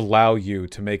doesn't allow you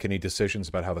to make any decisions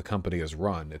about how the company is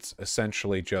run. It's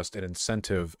essentially just an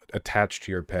incentive attached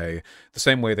to your pay, the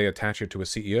same way they attach it to a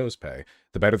CEO's pay.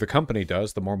 The better the company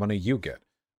does, the more money you get.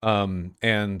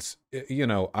 And,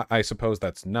 I suppose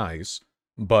that's nice,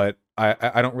 but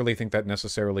I don't really think that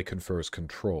necessarily confers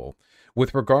control.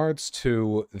 With regards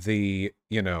to the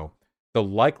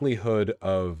likelihood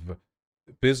of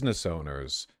business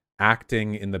owners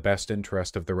acting in the best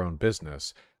interest of their own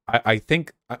business, I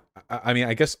think,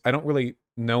 I guess I don't really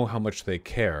know how much they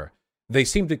care. They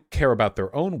seem to care about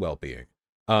their own well-being.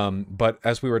 But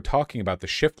as we were talking about the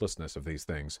shiftlessness of these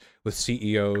things, with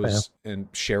CEOs and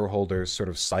shareholders sort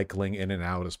of cycling in and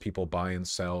out as people buy and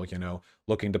sell,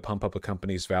 looking to pump up a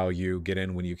company's value, get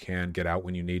in when you can, get out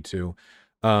when you need to.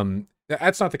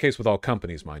 That's not the case with all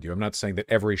companies, mind you. I'm not saying that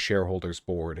every shareholders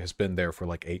board has been there for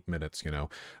like 8 minutes,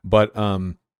 but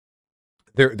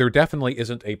there definitely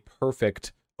isn't a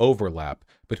perfect overlap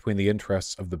between the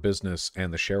interests of the business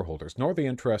and the shareholders, nor the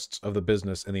interests of the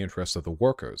business and the interests of the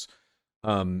workers.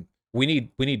 We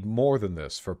need more than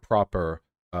this for proper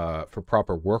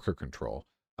worker control.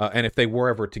 And if they were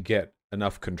ever to get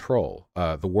enough control,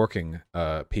 the working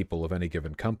people of any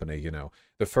given company,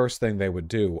 the first thing they would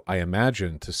do, I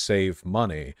imagine, to save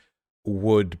money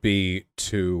would be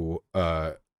to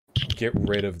get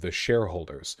rid of the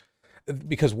shareholders,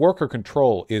 because worker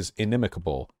control is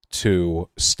inimical to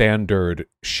standard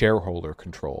shareholder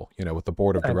control, with the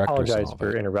board of directors. I apologize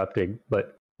for interrupting,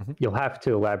 but you'll have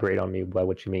to elaborate on me by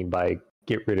what you mean by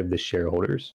get rid of the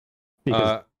shareholders,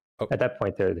 because at that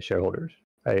point they're the shareholders.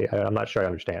 I'm not sure I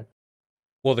understand.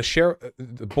 Well,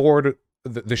 the board,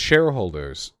 the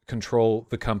shareholders control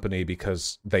the company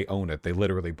because they own it. They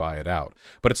literally buy it out.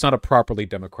 But it's not a properly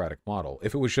democratic model.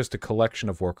 If it was just a collection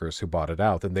of workers who bought it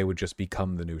out, then they would just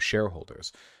become the new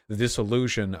shareholders. The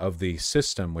dissolution of the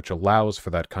system which allows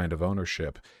for that kind of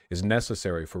ownership is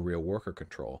necessary for real worker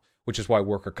control, which is why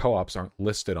worker co-ops aren't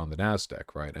listed on the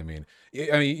NASDAQ, right? I mean,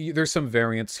 there's some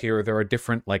variance here. There are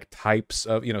different types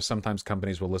of, sometimes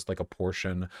companies will list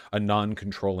a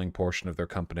non-controlling portion of their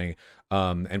company,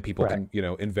 and people can,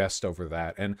 invest over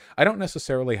that. And I don't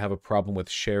necessarily have a problem with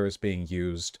shares being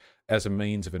used as a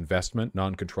means of investment,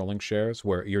 non-controlling shares,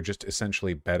 where you're just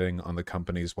essentially betting on the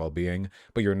company's well-being,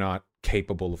 but you're not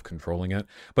capable of controlling it.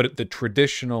 But the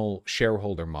traditional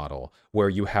shareholder model, where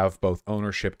you have both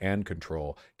ownership and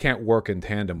control, can't work in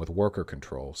tandem with worker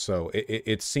control. So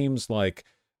it seems like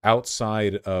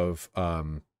outside of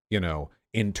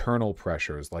internal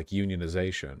pressures like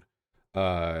unionization,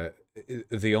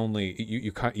 the only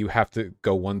you have to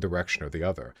go one direction or the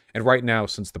other. And right now,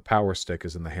 since the power stick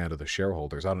is in the hand of the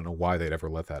shareholders, I don't know why they'd ever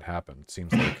let that happen. It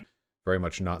seems like very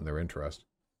much not in their interest.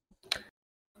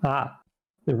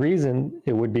 The reason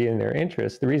it would be in their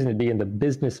interest, the reason it'd be in the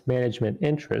business management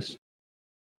interest,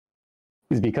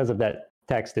 is because of that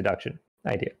tax deduction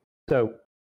idea. So,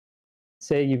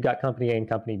 say you've got company A and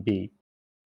company B,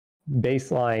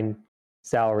 baseline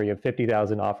salary of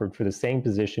 $50,000 offered for the same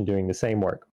position doing the same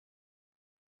work,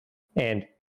 and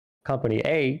company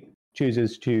A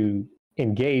chooses to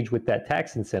engage with that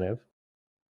tax incentive,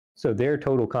 so their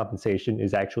total compensation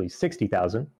is actually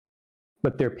 $60,000,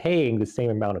 but they're paying the same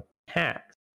amount of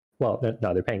tax. Well,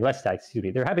 no, they're paying less tax. Excuse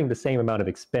me. They're having the same amount of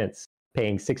expense,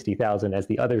 paying $60,000 as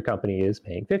the other company is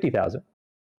paying $50,000,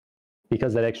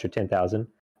 because that extra $10,000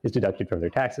 is deducted from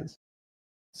their taxes.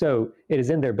 So it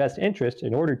is in their best interest,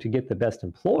 in order to get the best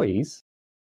employees,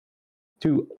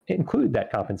 to include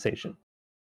that compensation.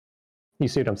 You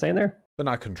see what I'm saying there? But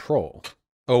not control.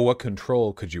 Oh, what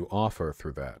control could you offer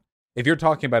through that? If you're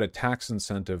talking about a tax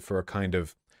incentive for a kind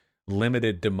of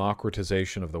limited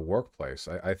democratization of the workplace,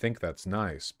 I think that's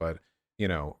nice. But, you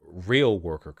know, real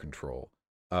worker control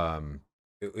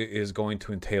is going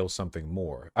to entail something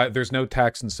more. There's no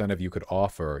tax incentive you could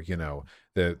offer, you know,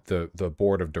 the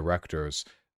board of directors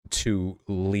to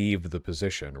leave the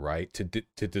position, right?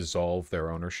 To dissolve their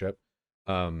ownership.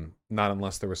 Not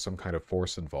unless there was some kind of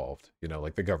force involved, you know,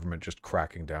 like the government just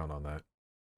cracking down on that.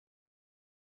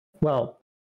 Well,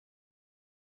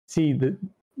 see,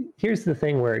 here's the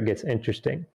thing where it gets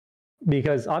interesting,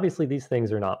 because obviously these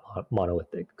things are not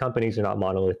monolithic. Companies are not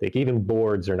monolithic. Even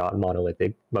boards are not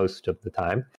monolithic most of the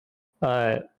time.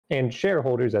 And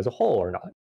shareholders as a whole are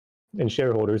not. And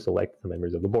shareholders elect the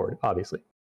members of the board, obviously.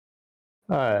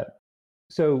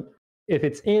 So if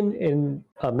it's in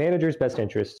a manager's best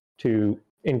interest to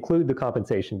include the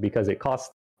compensation because it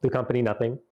costs the company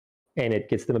nothing and it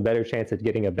gets them a better chance at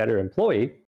getting a better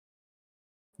employee,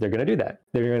 they're going to do that.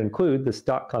 They're going to include the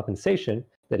stock compensation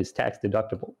that is tax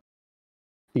deductible,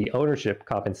 the ownership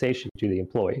compensation to the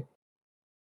employee.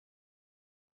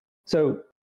 So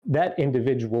that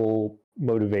individual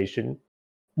motivation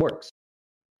works.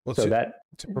 Well, so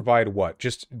to provide what?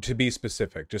 Just to be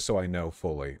specific, just so I know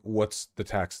fully, what's the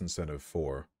tax incentive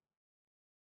for?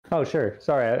 Oh, sure.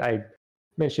 Sorry, I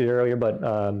mentioned it earlier, but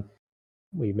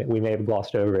we may have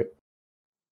glossed over it.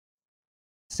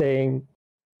 Saying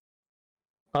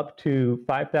up to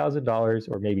 $5,000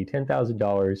 or maybe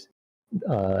 $10,000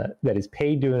 that is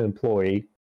paid to an employee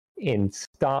in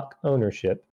stock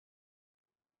ownership,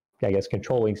 I guess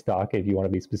controlling stock, if you want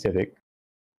to be specific,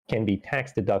 can be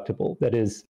tax deductible. That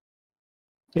is,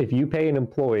 if you pay an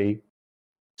employee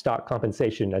stock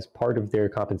compensation as part of their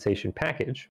compensation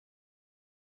package,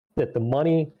 that the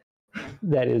money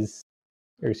that is,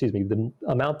 or excuse me, the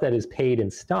amount that is paid in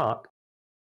stock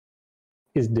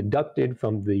is deducted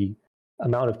from the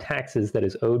amount of taxes that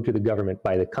is owed to the government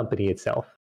by the company itself.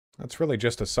 That's really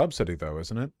just a subsidy, though,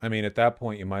 isn't it? I mean, at that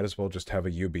point, you might as well just have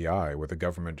a UBI where the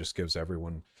government just gives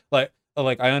everyone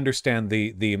like I understand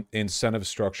the incentive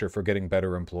structure for getting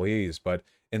better employees, but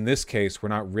in this case, we're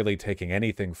not really taking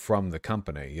anything from the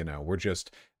company. You know,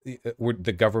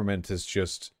 the government is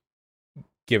just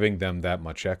giving them that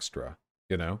much extra.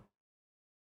 You know,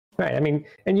 right? I mean,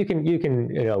 and you can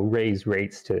raise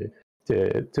rates to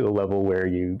a level where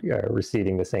you are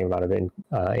receiving the same amount of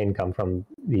income from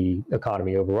the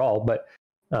economy overall. But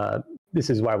this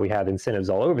is why we have incentives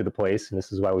all over the place, and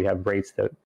this is why we have rates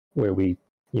where we,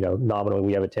 nominally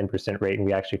we have a 10% rate and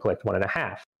we actually collect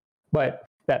 1.5%. But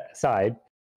that aside,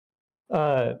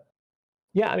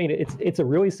 yeah, I mean, it's a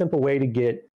really simple way to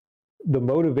get the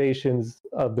motivations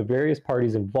of the various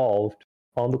parties involved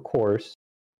on the course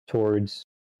towards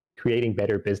creating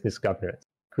better business governance,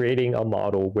 creating a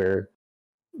model where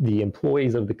the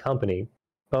employees of the company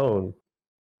own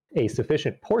a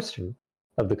sufficient portion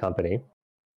of the company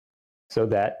so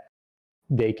that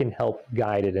they can help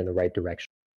guide it in the right direction.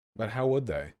 But how would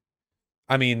they?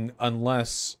 I mean,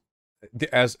 unless,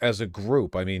 as a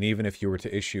group, I mean, even if you were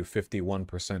to issue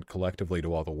 51% collectively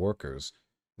to all the workers,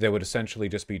 there would essentially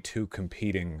just be two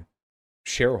competing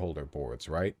shareholder boards,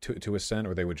 right? To assent,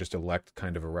 or they would just elect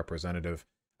kind of a representative.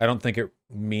 I don't think it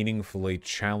meaningfully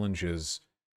challenges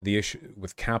the issue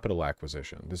with capital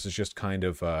acquisition. This is just kind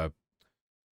of,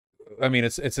 I mean,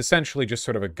 it's essentially just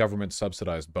sort of a government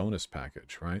subsidized bonus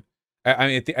package, right? I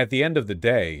mean, at the end of the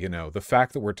day, the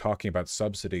fact that we're talking about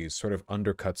subsidies sort of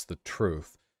undercuts the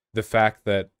truth. The fact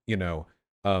that,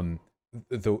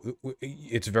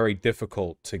 it's very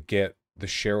difficult to get the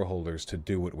shareholders to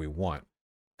do what we want.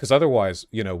 Because otherwise,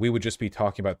 we would just be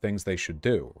talking about things they should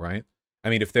do, right? I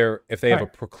mean, if they have a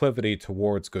Right. proclivity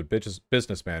towards good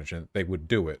business management, they would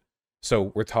do it.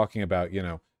 So we're talking about,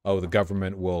 oh, the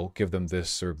government will give them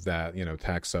this or that,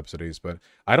 tax subsidies, but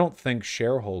I don't think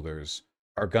shareholders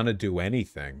are going to do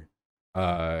anything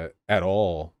at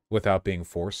all without being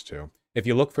forced to. If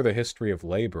you look for the history of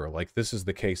labor, like this is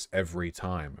the case every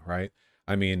time, right?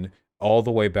 I mean, all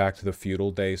the way back to the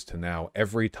feudal days to now,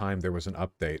 every time there was an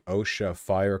update, OSHA,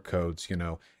 fire codes,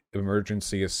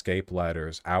 emergency escape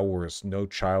ladders, hours, no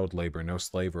child labor, no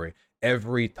slavery.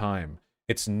 Every time.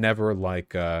 It's never like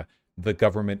the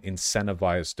government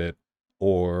incentivized it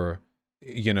or,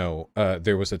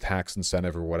 there was a tax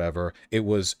incentive or whatever. It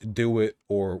was do it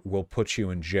or we'll put you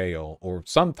in jail or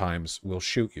sometimes we'll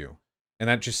shoot you. And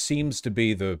that just seems to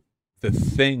be the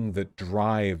thing that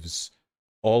drives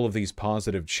all of these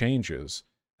positive changes.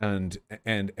 And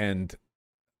and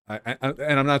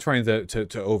I'm not trying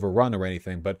to overrun or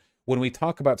anything, but when we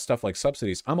talk about stuff like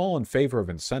subsidies, I'm all in favor of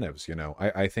incentives.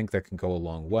 I think that can go a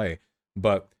long way,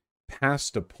 but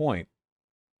past a point,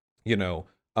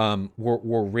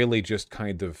 we're really just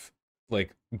kind of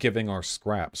like giving our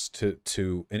scraps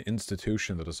to an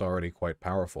institution that is already quite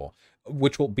powerful,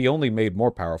 which will be only made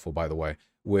more powerful, by the way,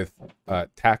 with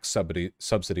tax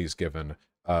subsidies given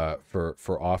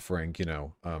for offering,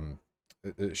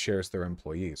 shares their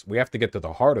employees. We have to get to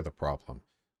the heart of the problem,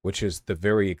 which is the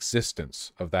very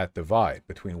existence of that divide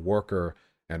between worker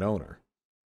and owner.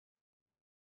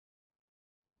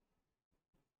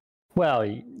 Well,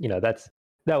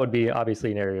 that would be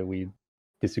obviously an area we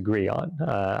disagree on.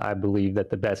 I believe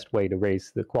that the best way to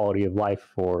raise the quality of life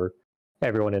for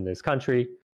everyone in this country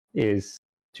is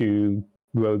to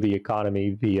grow the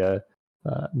economy via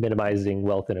minimizing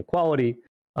wealth inequality.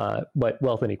 But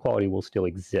wealth inequality will still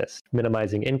exist.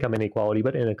 Minimizing income inequality,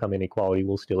 but income inequality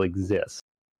will still exist.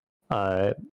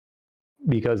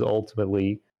 Because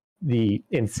ultimately, the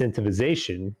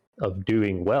incentivization of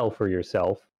doing well for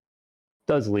yourself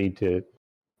does lead to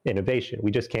innovation.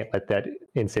 We just can't let that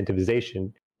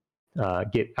incentivization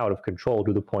get out of control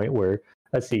to the point where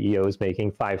a CEO is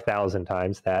making 5,000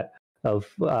 times that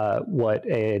of what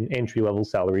an entry-level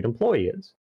salaried employee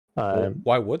is. Well,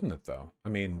 why wouldn't it though? I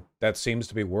mean, that seems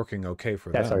to be working okay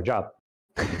for That's our them. job.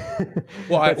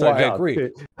 Well, I agree,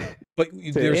 but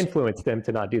to there's influence them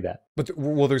to not do that.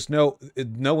 there's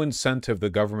no incentive the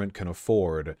government can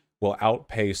afford will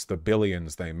outpace the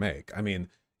billions they make. I mean,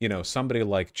 somebody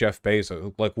like Jeff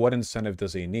Bezos, like what incentive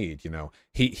does he need?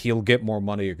 He'll get more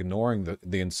money ignoring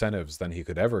the incentives than he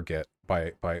could ever get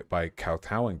by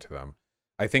kowtowing to them.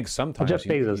 I think Well, sometimes Jeff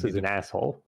you Bezos is need an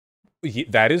asshole.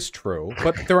 that is true,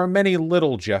 but there are many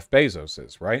little Jeff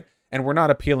Bezoses, right? And we're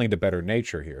not appealing to better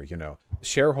nature here.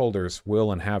 Shareholders will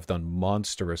and have done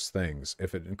monstrous things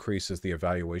if it increases the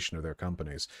evaluation of their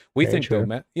companies. We Very think,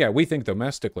 true. we think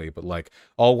domestically, but like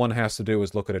all one has to do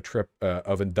is look at a trip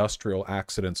of industrial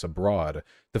accidents abroad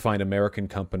to find American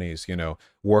companies,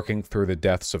 working through the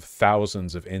deaths of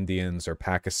thousands of Indians or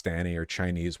Pakistani or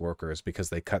Chinese workers because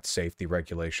they cut safety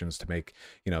regulations to make,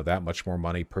 that much more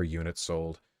money per unit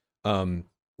sold. um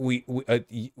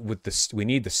with this, we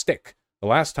need the stick. The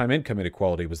last time income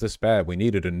inequality was this bad, we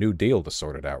needed a new deal to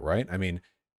sort it out, right? I mean,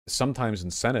 sometimes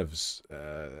incentives,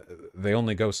 they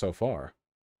only go so far.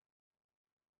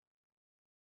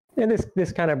 And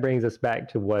this kind of brings us back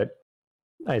to what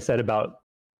I said about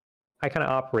I kind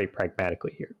of operate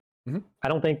pragmatically here. Mhm. I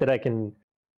don't think that I can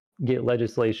get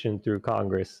legislation through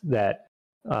Congress that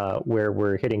where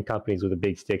we're hitting companies with a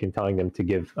big stick and telling them to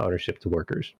give ownership to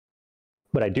workers.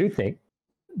 But I do think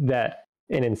that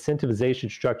an incentivization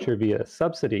structure via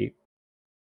subsidy,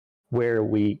 where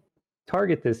we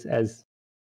target this as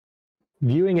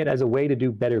viewing it as a way to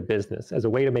do better business, as a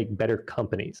way to make better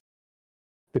companies.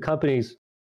 The companies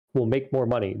will make more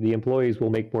money, the employees will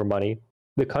make more money,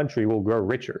 the country will grow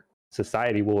richer,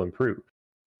 society will improve.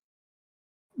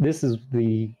 This is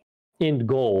the end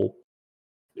goal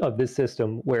of this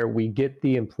system where we get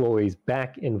the employees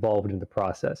back involved in the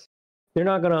process. They're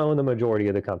not going to own the majority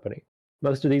of the company.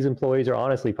 Most of these employees are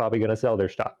honestly probably going to sell their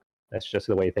stock. That's just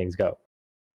the way things go.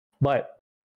 But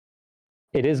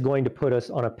it is going to put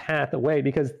us on a path away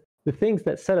because the things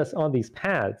that set us on these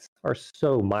paths are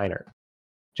so minor.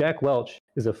 Jack Welch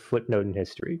is a footnote in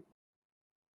history.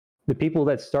 The people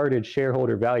that started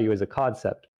shareholder value as a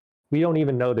concept, we don't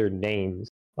even know their names.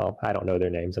 Well, I don't know their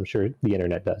names. I'm sure the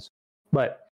internet does.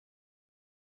 But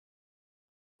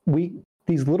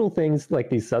these little things like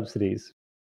these subsidies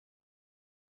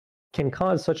can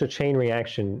cause such a chain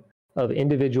reaction of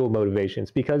individual motivations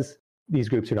because these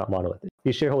groups are not monolithic.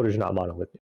 These shareholders are not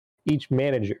monolithic. Each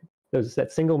manager, there's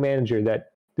that single manager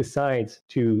that decides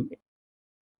to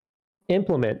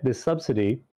implement this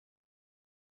subsidy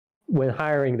when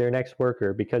hiring their next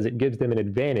worker because it gives them an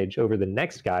advantage over the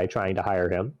next guy trying to hire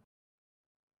him.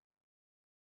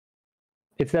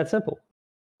 It's that simple.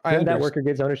 Then that worker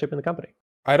gets ownership in the company.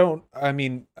 I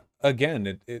mean,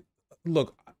 again,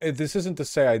 look, this isn't to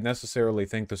say I necessarily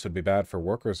think this would be bad for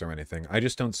workers or anything. I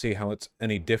just don't see how it's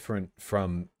any different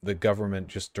from the government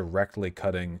just directly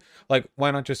cutting. Like,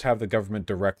 why not just have the government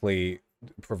directly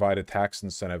provide a tax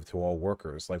incentive to all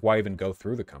workers? Like, why even go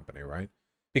through the company, right?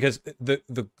 Because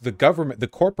the government, the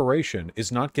corporation,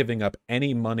 is not giving up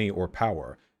any money or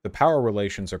power. The power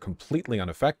relations are completely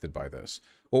unaffected by this.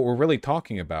 What we're really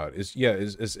talking about is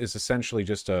essentially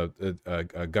just a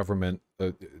government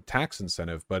tax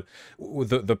incentive, but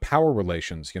the power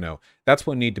relations, that's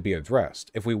what need to be addressed.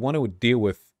 If we want to deal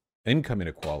with income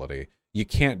inequality, you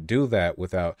can't do that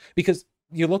without, because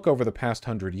you look over the past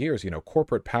 100 years,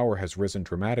 corporate power has risen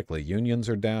dramatically. Unions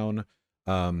are down.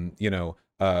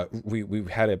 We've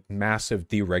had a massive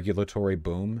deregulatory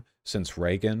boom since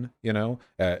Reagan.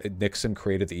 Nixon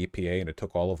created the EPA, and it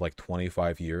took all of like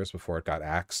 25 years before it got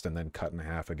axed and then cut in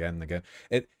half again and again.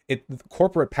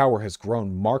 Corporate power has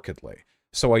grown markedly.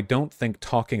 So I don't think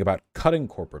talking about cutting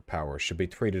corporate power should be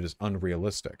treated as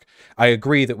unrealistic. I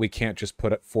agree that we can't just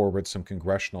put forward some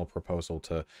congressional proposal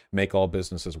to make all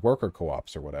businesses worker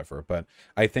co-ops or whatever, but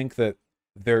I think that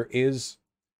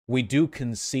we do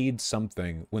concede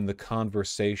something when the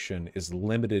conversation is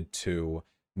limited to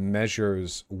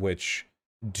measures which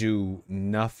do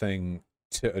nothing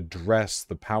to address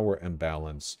the power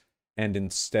imbalance and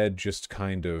instead just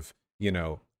kind of,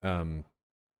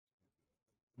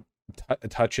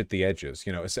 touch at the edges,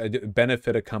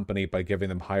 benefit a company by giving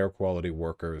them higher quality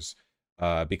workers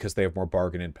because they have more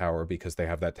bargaining power, because they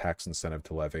have that tax incentive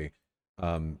to levy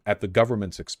at the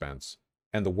government's expense,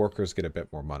 and the workers get a bit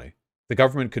more money. The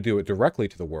government could do it directly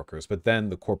to the workers, but then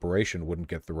the corporation wouldn't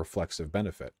get the reflexive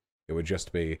benefit. It would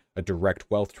just be a direct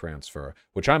wealth transfer,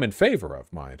 which I'm in favor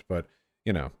of, mind, but,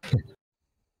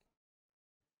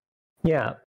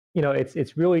 Yeah,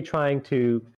 it's really trying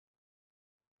to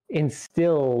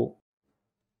instill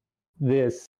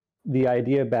the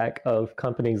idea back of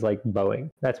companies like Boeing.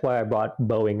 That's why I brought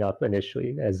Boeing up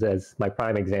initially as my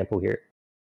prime example here,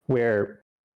 where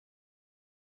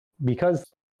because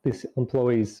these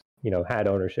employees, had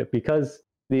ownership, because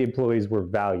the employees were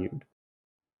valued,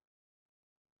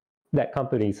 that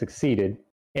company succeeded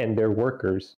and their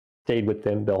workers stayed with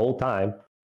them the whole time.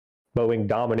 Boeing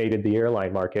dominated the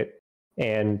airline market,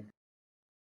 and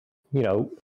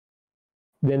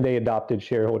then they adopted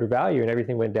shareholder value and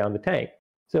everything went down the tank.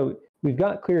 So we've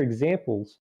got clear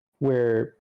examples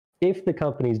where if the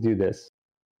companies do this,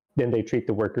 then they treat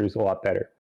the workers a lot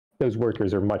better. Those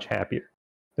workers are much happier.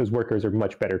 Those workers are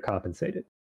much better compensated.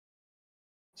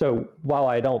 So while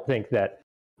I don't think that,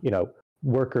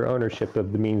 worker ownership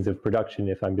of the means of production,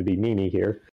 if I'm to be Mimi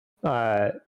here,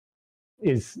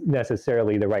 is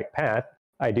necessarily the right path,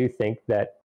 I do think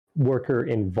that worker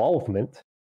involvement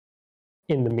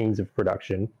in the means of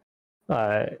production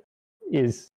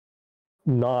is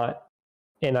not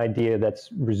an idea that's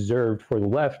reserved for the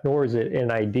left, nor is it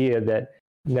an idea that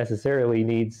necessarily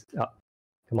needs... Oh,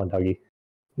 come on, Dougie.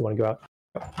 You want to go out?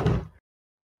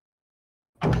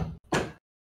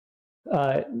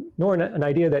 Nor an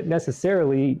idea that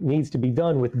necessarily needs to be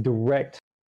done with direct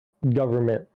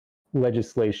government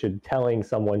legislation telling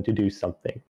someone to do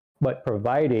something, but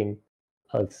providing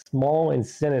a small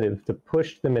incentive to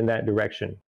push them in that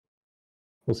direction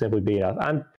will simply be enough.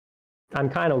 I'm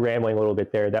kind of rambling a little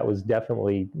bit there. That was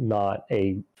definitely not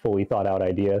a fully thought out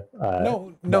idea.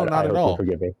 No, not at all.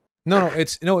 Forgive me. No,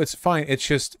 it's fine. It's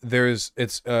just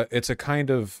it's a kind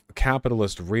of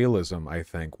capitalist realism, I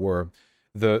think, where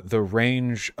the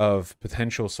range of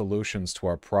potential solutions to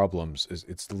our problems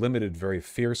it's limited very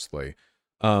fiercely.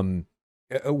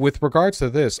 With regards to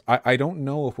this, I don't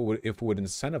know if it would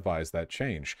incentivize that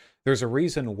change. There's a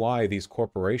reason why these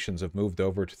corporations have moved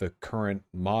over to the current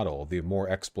model, the more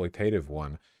exploitative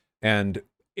one, and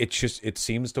it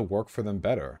seems to work for them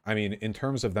better. I mean, in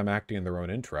terms of them acting in their own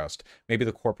interest, maybe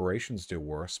the corporations do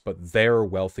worse, but they're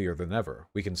wealthier than ever.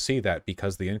 We can see that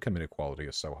because the income inequality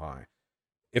is so high.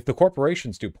 If the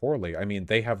corporations do poorly, I mean,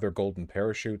 they have their golden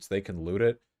parachutes, they can loot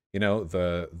it.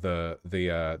 The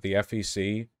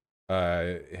FEC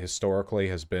historically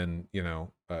has been,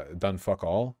 done fuck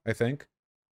all, I think,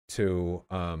 to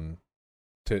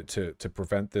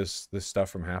prevent this stuff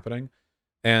from happening.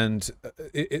 And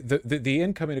the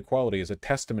income inequality is a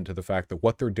testament to the fact that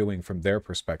what they're doing from their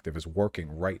perspective is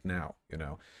working right now.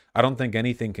 I don't think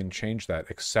anything can change that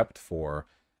except for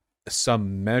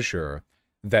some measure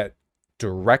that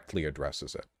directly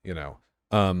addresses it.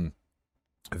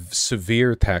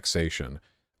 Severe taxation,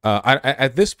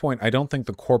 At this point, I don't think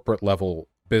the corporate level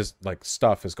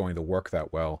stuff is going to work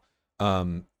that well,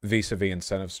 vis-a-vis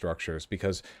incentive structures,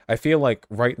 because I feel like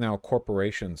right now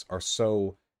corporations are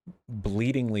so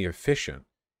bleedingly efficient.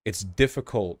 It's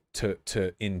difficult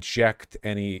to inject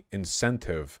any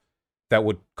incentive that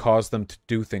would cause them to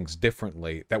do things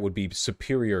differently, that would be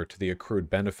superior to the accrued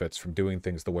benefits from doing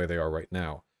things the way they are right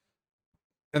now.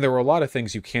 And there were a lot of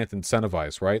things you can't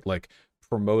incentivize, right? Like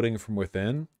promoting from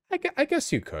within. I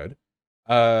guess you could.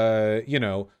 You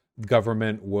know,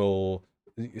 government will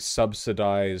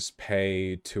subsidize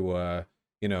pay to a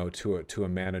to a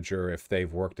manager if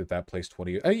they've worked at that place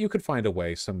 20 years. You could find a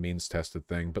way, some means tested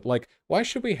thing, but like, why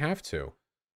should we have to?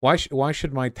 Why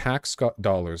should my tax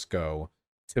dollars go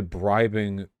to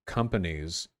bribing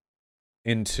companies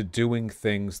into doing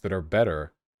things that are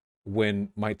better when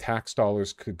my tax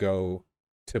dollars could go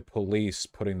to police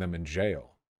putting them in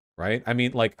jail, right? I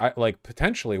mean, like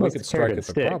potentially we could strike at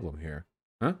the problem here.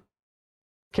 Huh?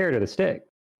 Carrot or the stick.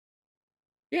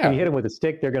 Yeah. When you hit them with a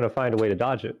stick, they're going to find a way to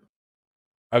dodge it.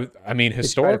 I mean,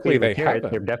 historically they haven't.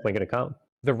 They're definitely going to come.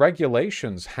 The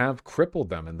regulations have crippled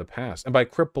them in the past, and by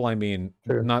cripple I mean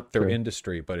not their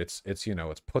industry, but it's it's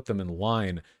put them in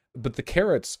line. But the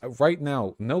carrots right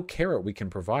now, no carrot we can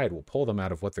provide will pull them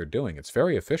out of what they're doing. It's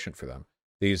very efficient for them.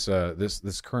 This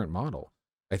current model.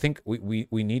 I think we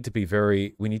need to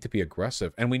be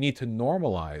aggressive, and we need to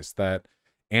normalize that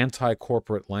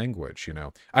anti-corporate language.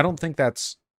 I don't think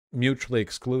that's mutually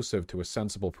exclusive to a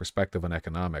sensible perspective on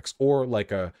economics, or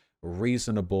like a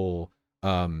reasonable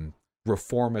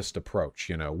reformist approach.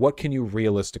 What can you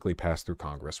realistically pass through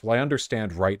Congress? Well, I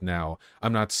understand right now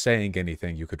I'm not saying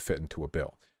anything you could fit into a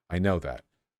bill. I know that.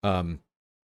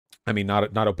 I mean,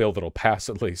 not a bill that'll pass,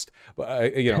 at least,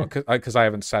 but because I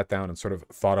haven't sat down and sort of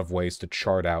thought of ways to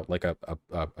chart out like a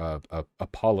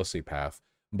policy path.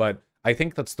 But I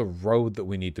think that's the road that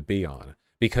we need to be on,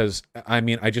 because I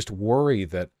mean, I just worry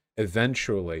that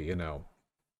eventually,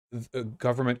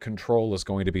 government control is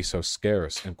going to be so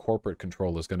scarce and corporate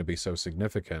control is going to be so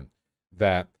significant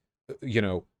that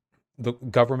the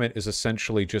government is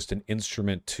essentially just an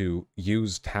instrument to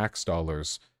use tax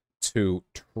dollars to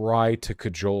try to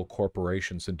cajole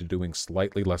corporations into doing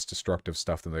slightly less destructive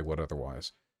stuff than they would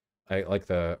otherwise. I like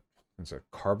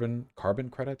carbon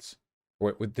credits.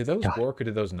 Did those work or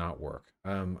did those not work?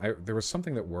 There was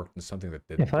something that worked and something that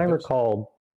didn't. If I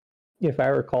recall,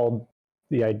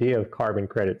 the idea of carbon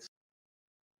credits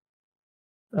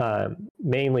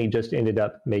mainly just ended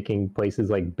up making places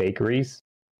like bakeries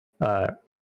go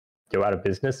out of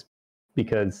business,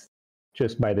 because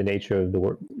just by the nature of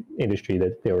the industry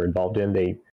that they were involved in,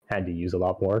 they had to use a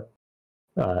lot more.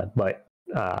 But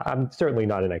I'm certainly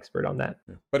not an expert on that.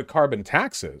 But carbon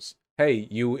taxes, hey,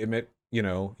 you emit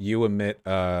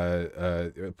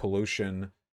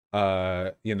pollution.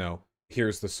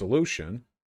 Here's the solution.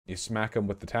 You smack them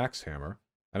with the tax hammer.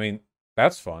 I mean,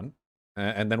 that's fun.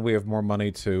 And then we have more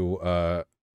money to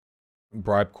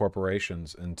bribe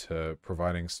corporations into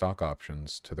providing stock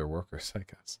options to their workers, I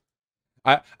guess.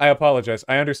 I apologize.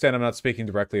 I understand I'm not speaking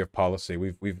directly of policy.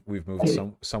 We've moved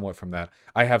somewhat from that.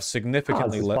 I have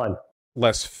significantly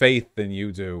less faith than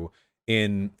you do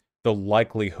in the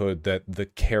likelihood that the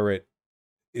carrot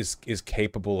is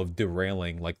capable of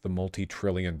derailing like the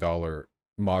multi-trillion-dollar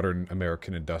modern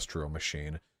American industrial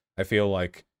machine. I feel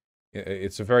like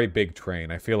it's a very big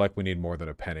train. I feel like we need more than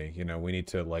a penny. We need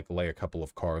to like lay a couple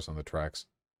of cars on the tracks.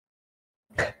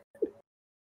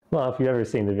 Well, if you've ever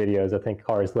seen the videos, I think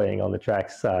cars laying on the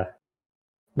tracks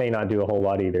may not do a whole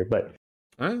lot either. But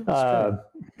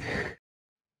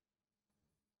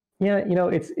yeah,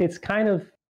 it's kind of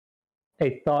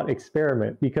a thought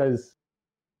experiment, because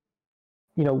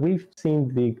we've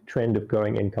seen the trend of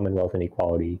growing income and wealth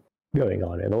inequality going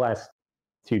on in the last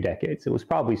 2 decades. It was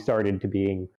probably started to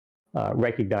being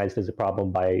recognized as a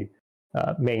problem by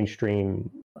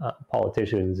mainstream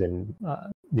politicians and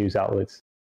news outlets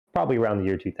probably around the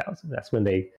year 2000. That's when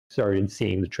they started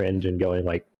seeing the trend and going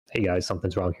like, hey guys,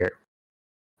 something's wrong here.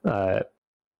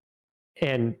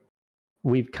 And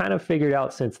we've kind of figured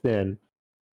out since then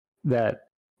that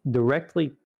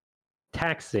directly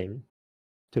taxing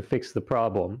to fix the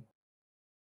problem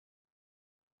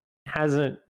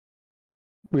hasn't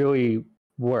really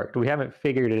worked. We haven't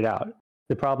figured it out.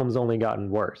 The problem's only gotten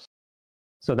worse.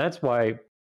 So that's why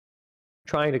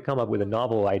trying to come up with a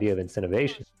novel idea of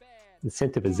incentivization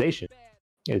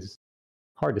is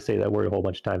hard to say that word a whole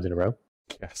bunch of times in a row.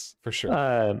 Yes, for sure.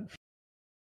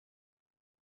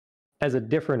 As a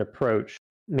different approach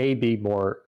may be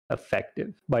more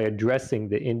effective by addressing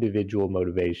the individual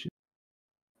motivation.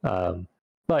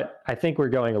 But I think we're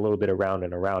going a little bit around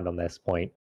and around on this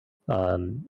point.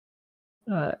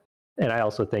 and I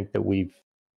also think that we've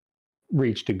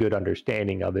reached a good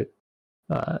understanding of it.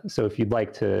 So if you'd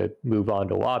like to move on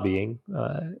to lobbying,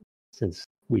 since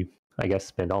we've, I guess,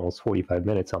 spent almost 45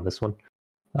 minutes on this one,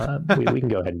 we can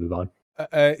go ahead and move on.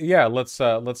 Yeah, let's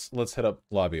hit up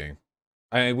lobbying.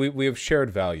 We have shared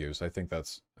values. I think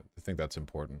that's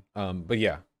important. But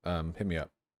yeah, hit me up.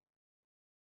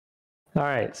 All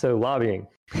right, so lobbying.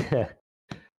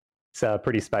 It's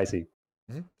pretty spicy.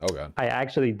 Mm-hmm. Oh god. I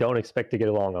actually don't expect to get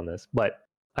along on this, but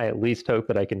I at least hope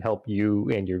that I can help you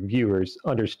and your viewers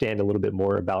understand a little bit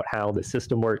more about how the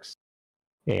system works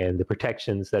and the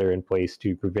protections that are in place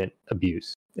to prevent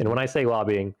abuse. And when I say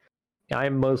lobbying,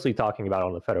 I'm mostly talking about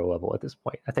on the federal level at this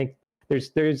point. I think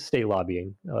there's state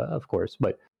lobbying, of course,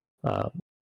 but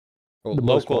Well, the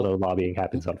most well-known lobbying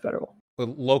happens on federal.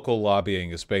 Local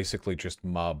lobbying is basically just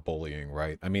mob bullying,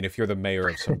 right? I mean, if you're the mayor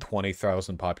of some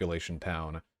 20,000 population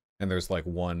town and there's like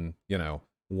one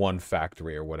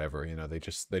factory or whatever, they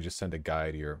just send a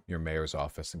guy to your mayor's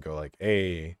office and go like,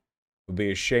 "Hey, it would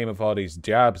be a shame if all these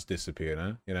jobs disappeared,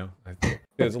 huh?" I think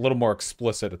it's a little more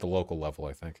explicit at the local level,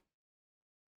 I think.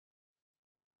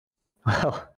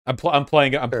 Well, I'm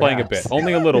playing a bit,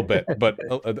 only a little bit, but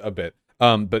a bit.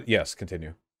 But yes,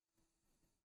 continue.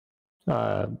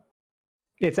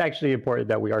 It's actually important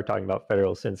that we are talking about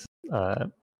federal, since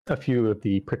a few of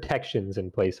the protections in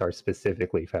place are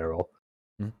specifically federal.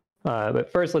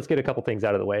 But first, let's get a couple things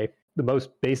out of the way. The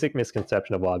most basic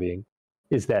misconception of lobbying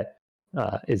is that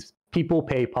people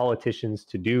pay politicians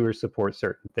to do or support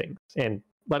certain things. And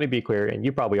let me be clear, and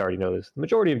you probably already know this. The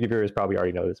majority of your viewers probably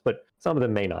already know this, but some of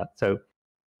them may not. So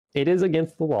it is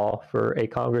against the law for a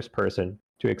congressperson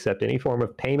to accept any form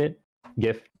of payment,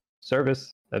 gift,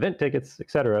 service, event tickets,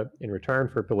 etc., in return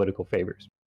for political favors.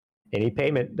 Any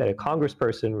payment that a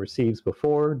congressperson receives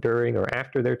before, during, or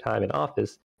after their time in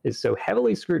office is so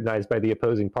heavily scrutinized by the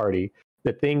opposing party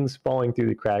that things falling through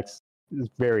the cracks is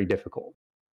very difficult.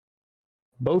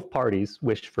 Both parties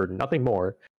wish for nothing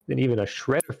more than even a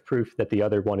shred of proof that the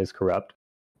other one is corrupt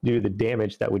due to the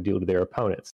damage that would do to their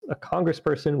opponents. A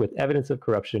congressperson with evidence of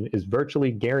corruption is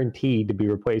virtually guaranteed to be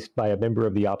replaced by a member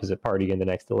of the opposite party in the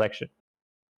next election.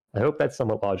 I hope that's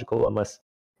somewhat logical, unless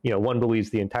one believes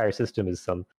the entire system is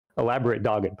some elaborate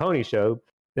dog and pony show,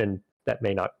 then that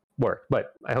may not work.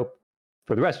 But I hope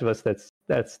for the rest of us that's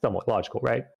somewhat logical,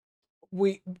 right?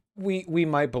 We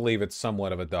might believe it's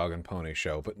somewhat of a dog and pony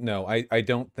show, but no, I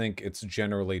don't think it's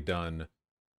generally done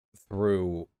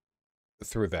through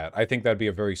that. I think that'd be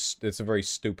it's a very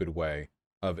stupid way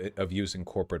of using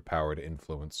corporate power to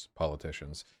influence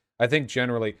politicians. I think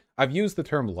generally, I've used the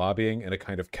term lobbying in a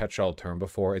kind of catch-all term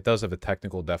before. It does have a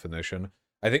technical definition.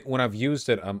 I think when I've used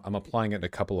it, I'm applying it in a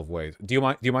couple of ways. Do you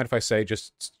mind if I say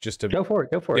just to go for it?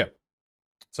 Go for it. Yeah.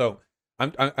 So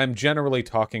I'm generally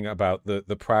talking about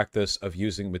the practice of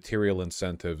using material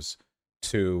incentives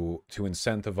to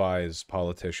incentivize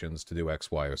politicians to do X,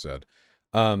 Y, or Z.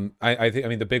 I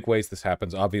mean the big ways this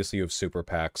happens. Obviously, you have super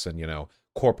PACs and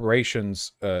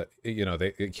corporations. They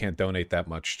can't donate that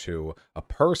much to a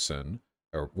person,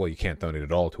 or well, you can't donate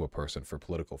at all to a person for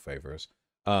political favors.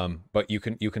 But you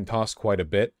can toss quite a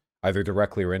bit, either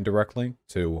directly or indirectly,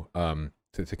 to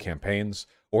campaigns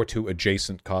or to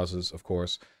adjacent causes, of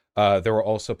course. There are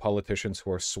also politicians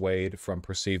who are swayed from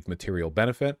perceived material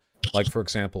benefit, like for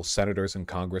example, senators and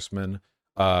congressmen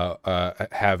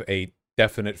have a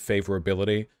definite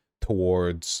favorability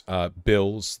towards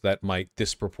bills that might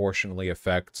disproportionately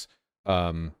affect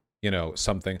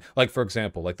something. Like for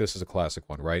example, like this is a classic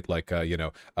one, right? Like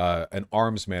an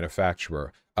arms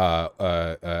manufacturer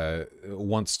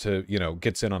wants to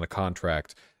gets in on a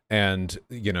contract, and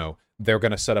they're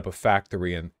going to set up a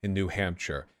factory in New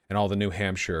Hampshire, and all the New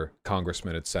Hampshire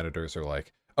congressmen and senators are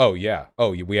like, oh yeah,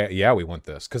 we want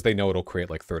this, because they know it'll create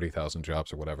like 30,000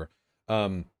 jobs or whatever.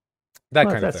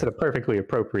 That's a perfectly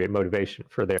appropriate motivation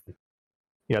for their,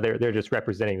 they're just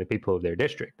representing the people of their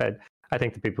district. But I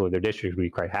think the people of their district would be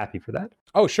quite happy for that.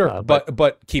 Oh, sure.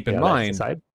 But keep in mind,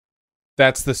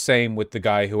 that's the same with the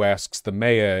guy who asks the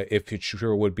mayor if it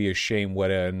sure would be a shame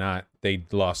whether or not they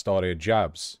lost all their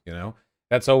jobs.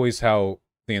 That's always how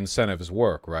the incentives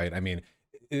work, right? I mean,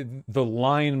 the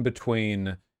line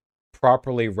between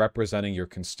properly representing your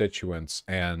constituents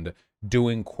and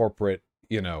doing corporate,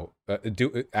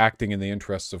 acting in the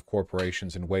interests of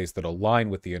corporations in ways that align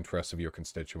with the interests of your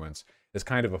constituents is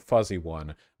kind of a fuzzy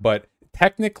one. But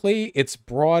technically, it's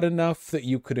broad enough that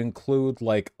you could include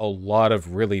like a lot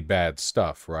of really bad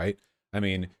stuff, right? I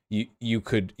mean, you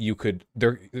could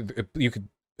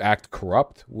act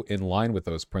corrupt in line with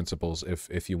those principles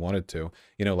if you wanted to.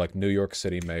 Like New York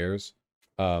City mayors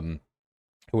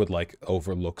who would like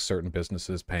overlook certain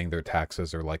businesses paying their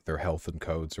taxes or like their health and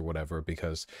codes or whatever,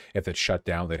 because if it's shut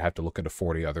down, they'd have to look into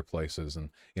 40 other places, and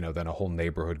then a whole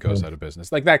neighborhood goes out of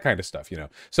business, like that kind of stuff.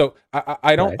 So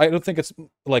I don't Right. I don't think it's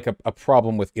like a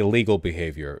problem with illegal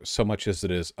behavior so much as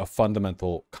it is a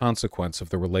fundamental consequence of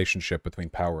the relationship between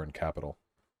power and capital.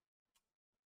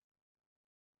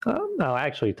 No, I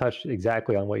actually touched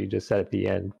exactly on what you just said at the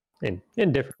end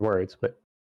in different words, but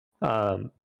um,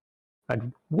 I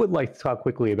would like to talk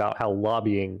quickly about how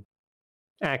lobbying,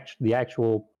 the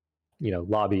actual,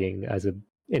 lobbying as an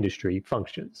industry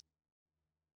functions.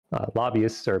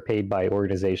 Lobbyists are paid by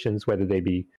organizations, whether they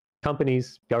be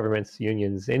companies, governments,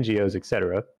 unions, NGOs,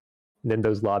 etc. And then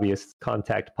those lobbyists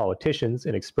contact politicians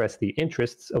and express the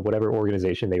interests of whatever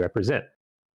organization they represent.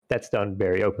 That's done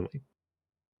very openly.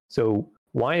 So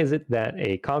why is it that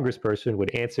a congressperson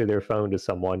would answer their phone to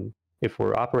someone if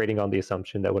we're operating on the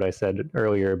assumption that what I said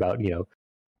earlier about,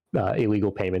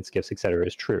 illegal payments, gifts, etc.,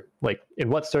 is true? Like, in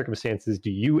what circumstances do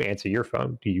you answer your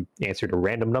phone? Do you answer to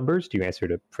random numbers? Do you answer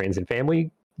to friends and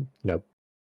family?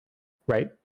 Right?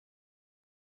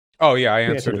 Oh yeah, I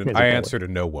You answer answered to to, friends I and family. answered to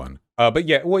no one. But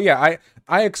yeah, well, yeah,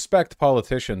 I expect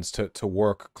politicians to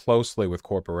work closely with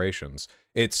corporations.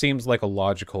 It seems like a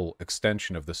logical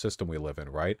extension of the system we live in,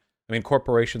 right? I mean,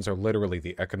 corporations are literally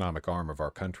the economic arm of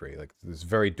our country. Like, there's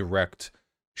very direct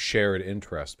shared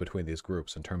interest between these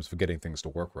groups in terms of getting things to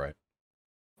work right.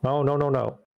 Oh, no, no,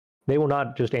 no. They will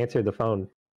not just answer the phone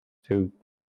to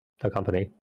a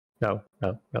company. No,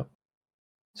 no, no.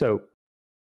 So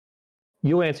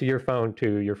you'll answer your phone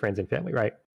to your friends and family,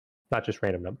 right? Not just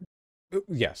random numbers,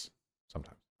 Yes,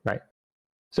 sometimes. right?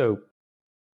 So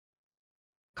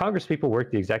Congress people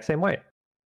work the exact same way.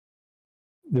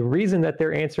 The reason that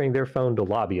they're answering their phone to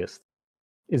lobbyists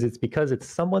is it's because it's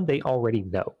someone they already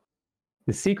know.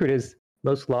 The secret is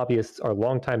most lobbyists are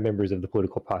longtime members of the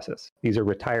political process. These are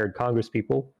retired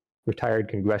congresspeople, retired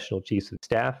congressional chiefs of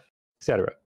staff,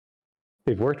 etc.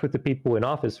 They've worked with the people in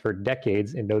office for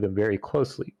decades and know them very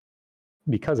closely.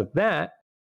 Because of that,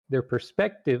 their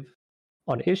perspective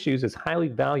on issues is highly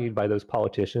valued by those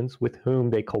politicians with whom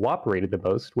they cooperated the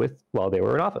most with while they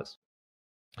were in office.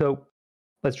 So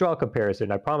let's draw a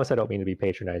comparison. I promise I don't mean to be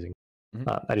patronizing.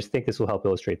 I just think this will help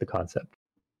illustrate the concept.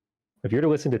 If you're to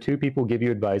listen to two people give you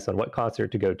advice on what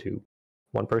concert to go to,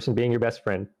 one person being your best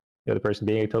friend, the other person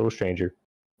being a total stranger,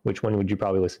 which one would you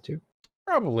probably listen to?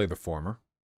 Probably the former.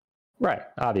 Right,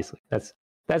 obviously. That's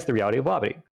the reality of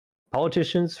lobbying.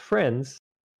 Politicians' friends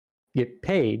get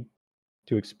paid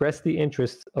to express the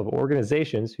interests of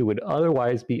organizations who would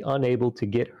otherwise be unable to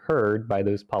get heard by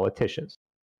those politicians.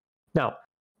 Now,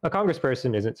 a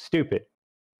congressperson isn't stupid,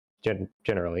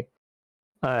 generally.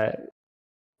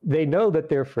 They know that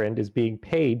their friend is being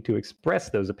paid to express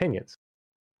those opinions.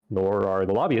 Nor are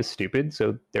the lobbyists stupid,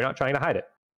 so they're not trying to hide it.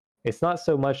 It's not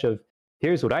so much of,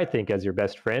 here's what I think as your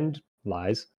best friend,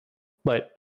 lies,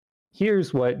 but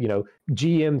here's what,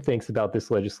 GM thinks about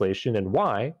this legislation and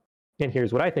why, and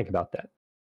here's what I think about that.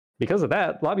 Because of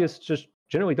that, lobbyists just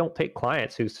generally don't take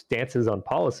clients whose stances on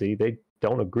policy they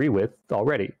don't agree with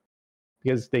already,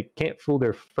 because they can't fool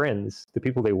their friends, the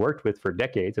people they worked with for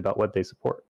decades, about what they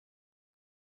support.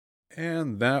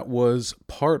 And that was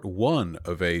part 1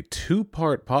 of a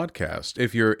 2-part podcast.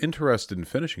 If you're interested in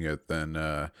finishing it,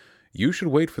 then you should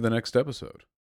wait for the next episode.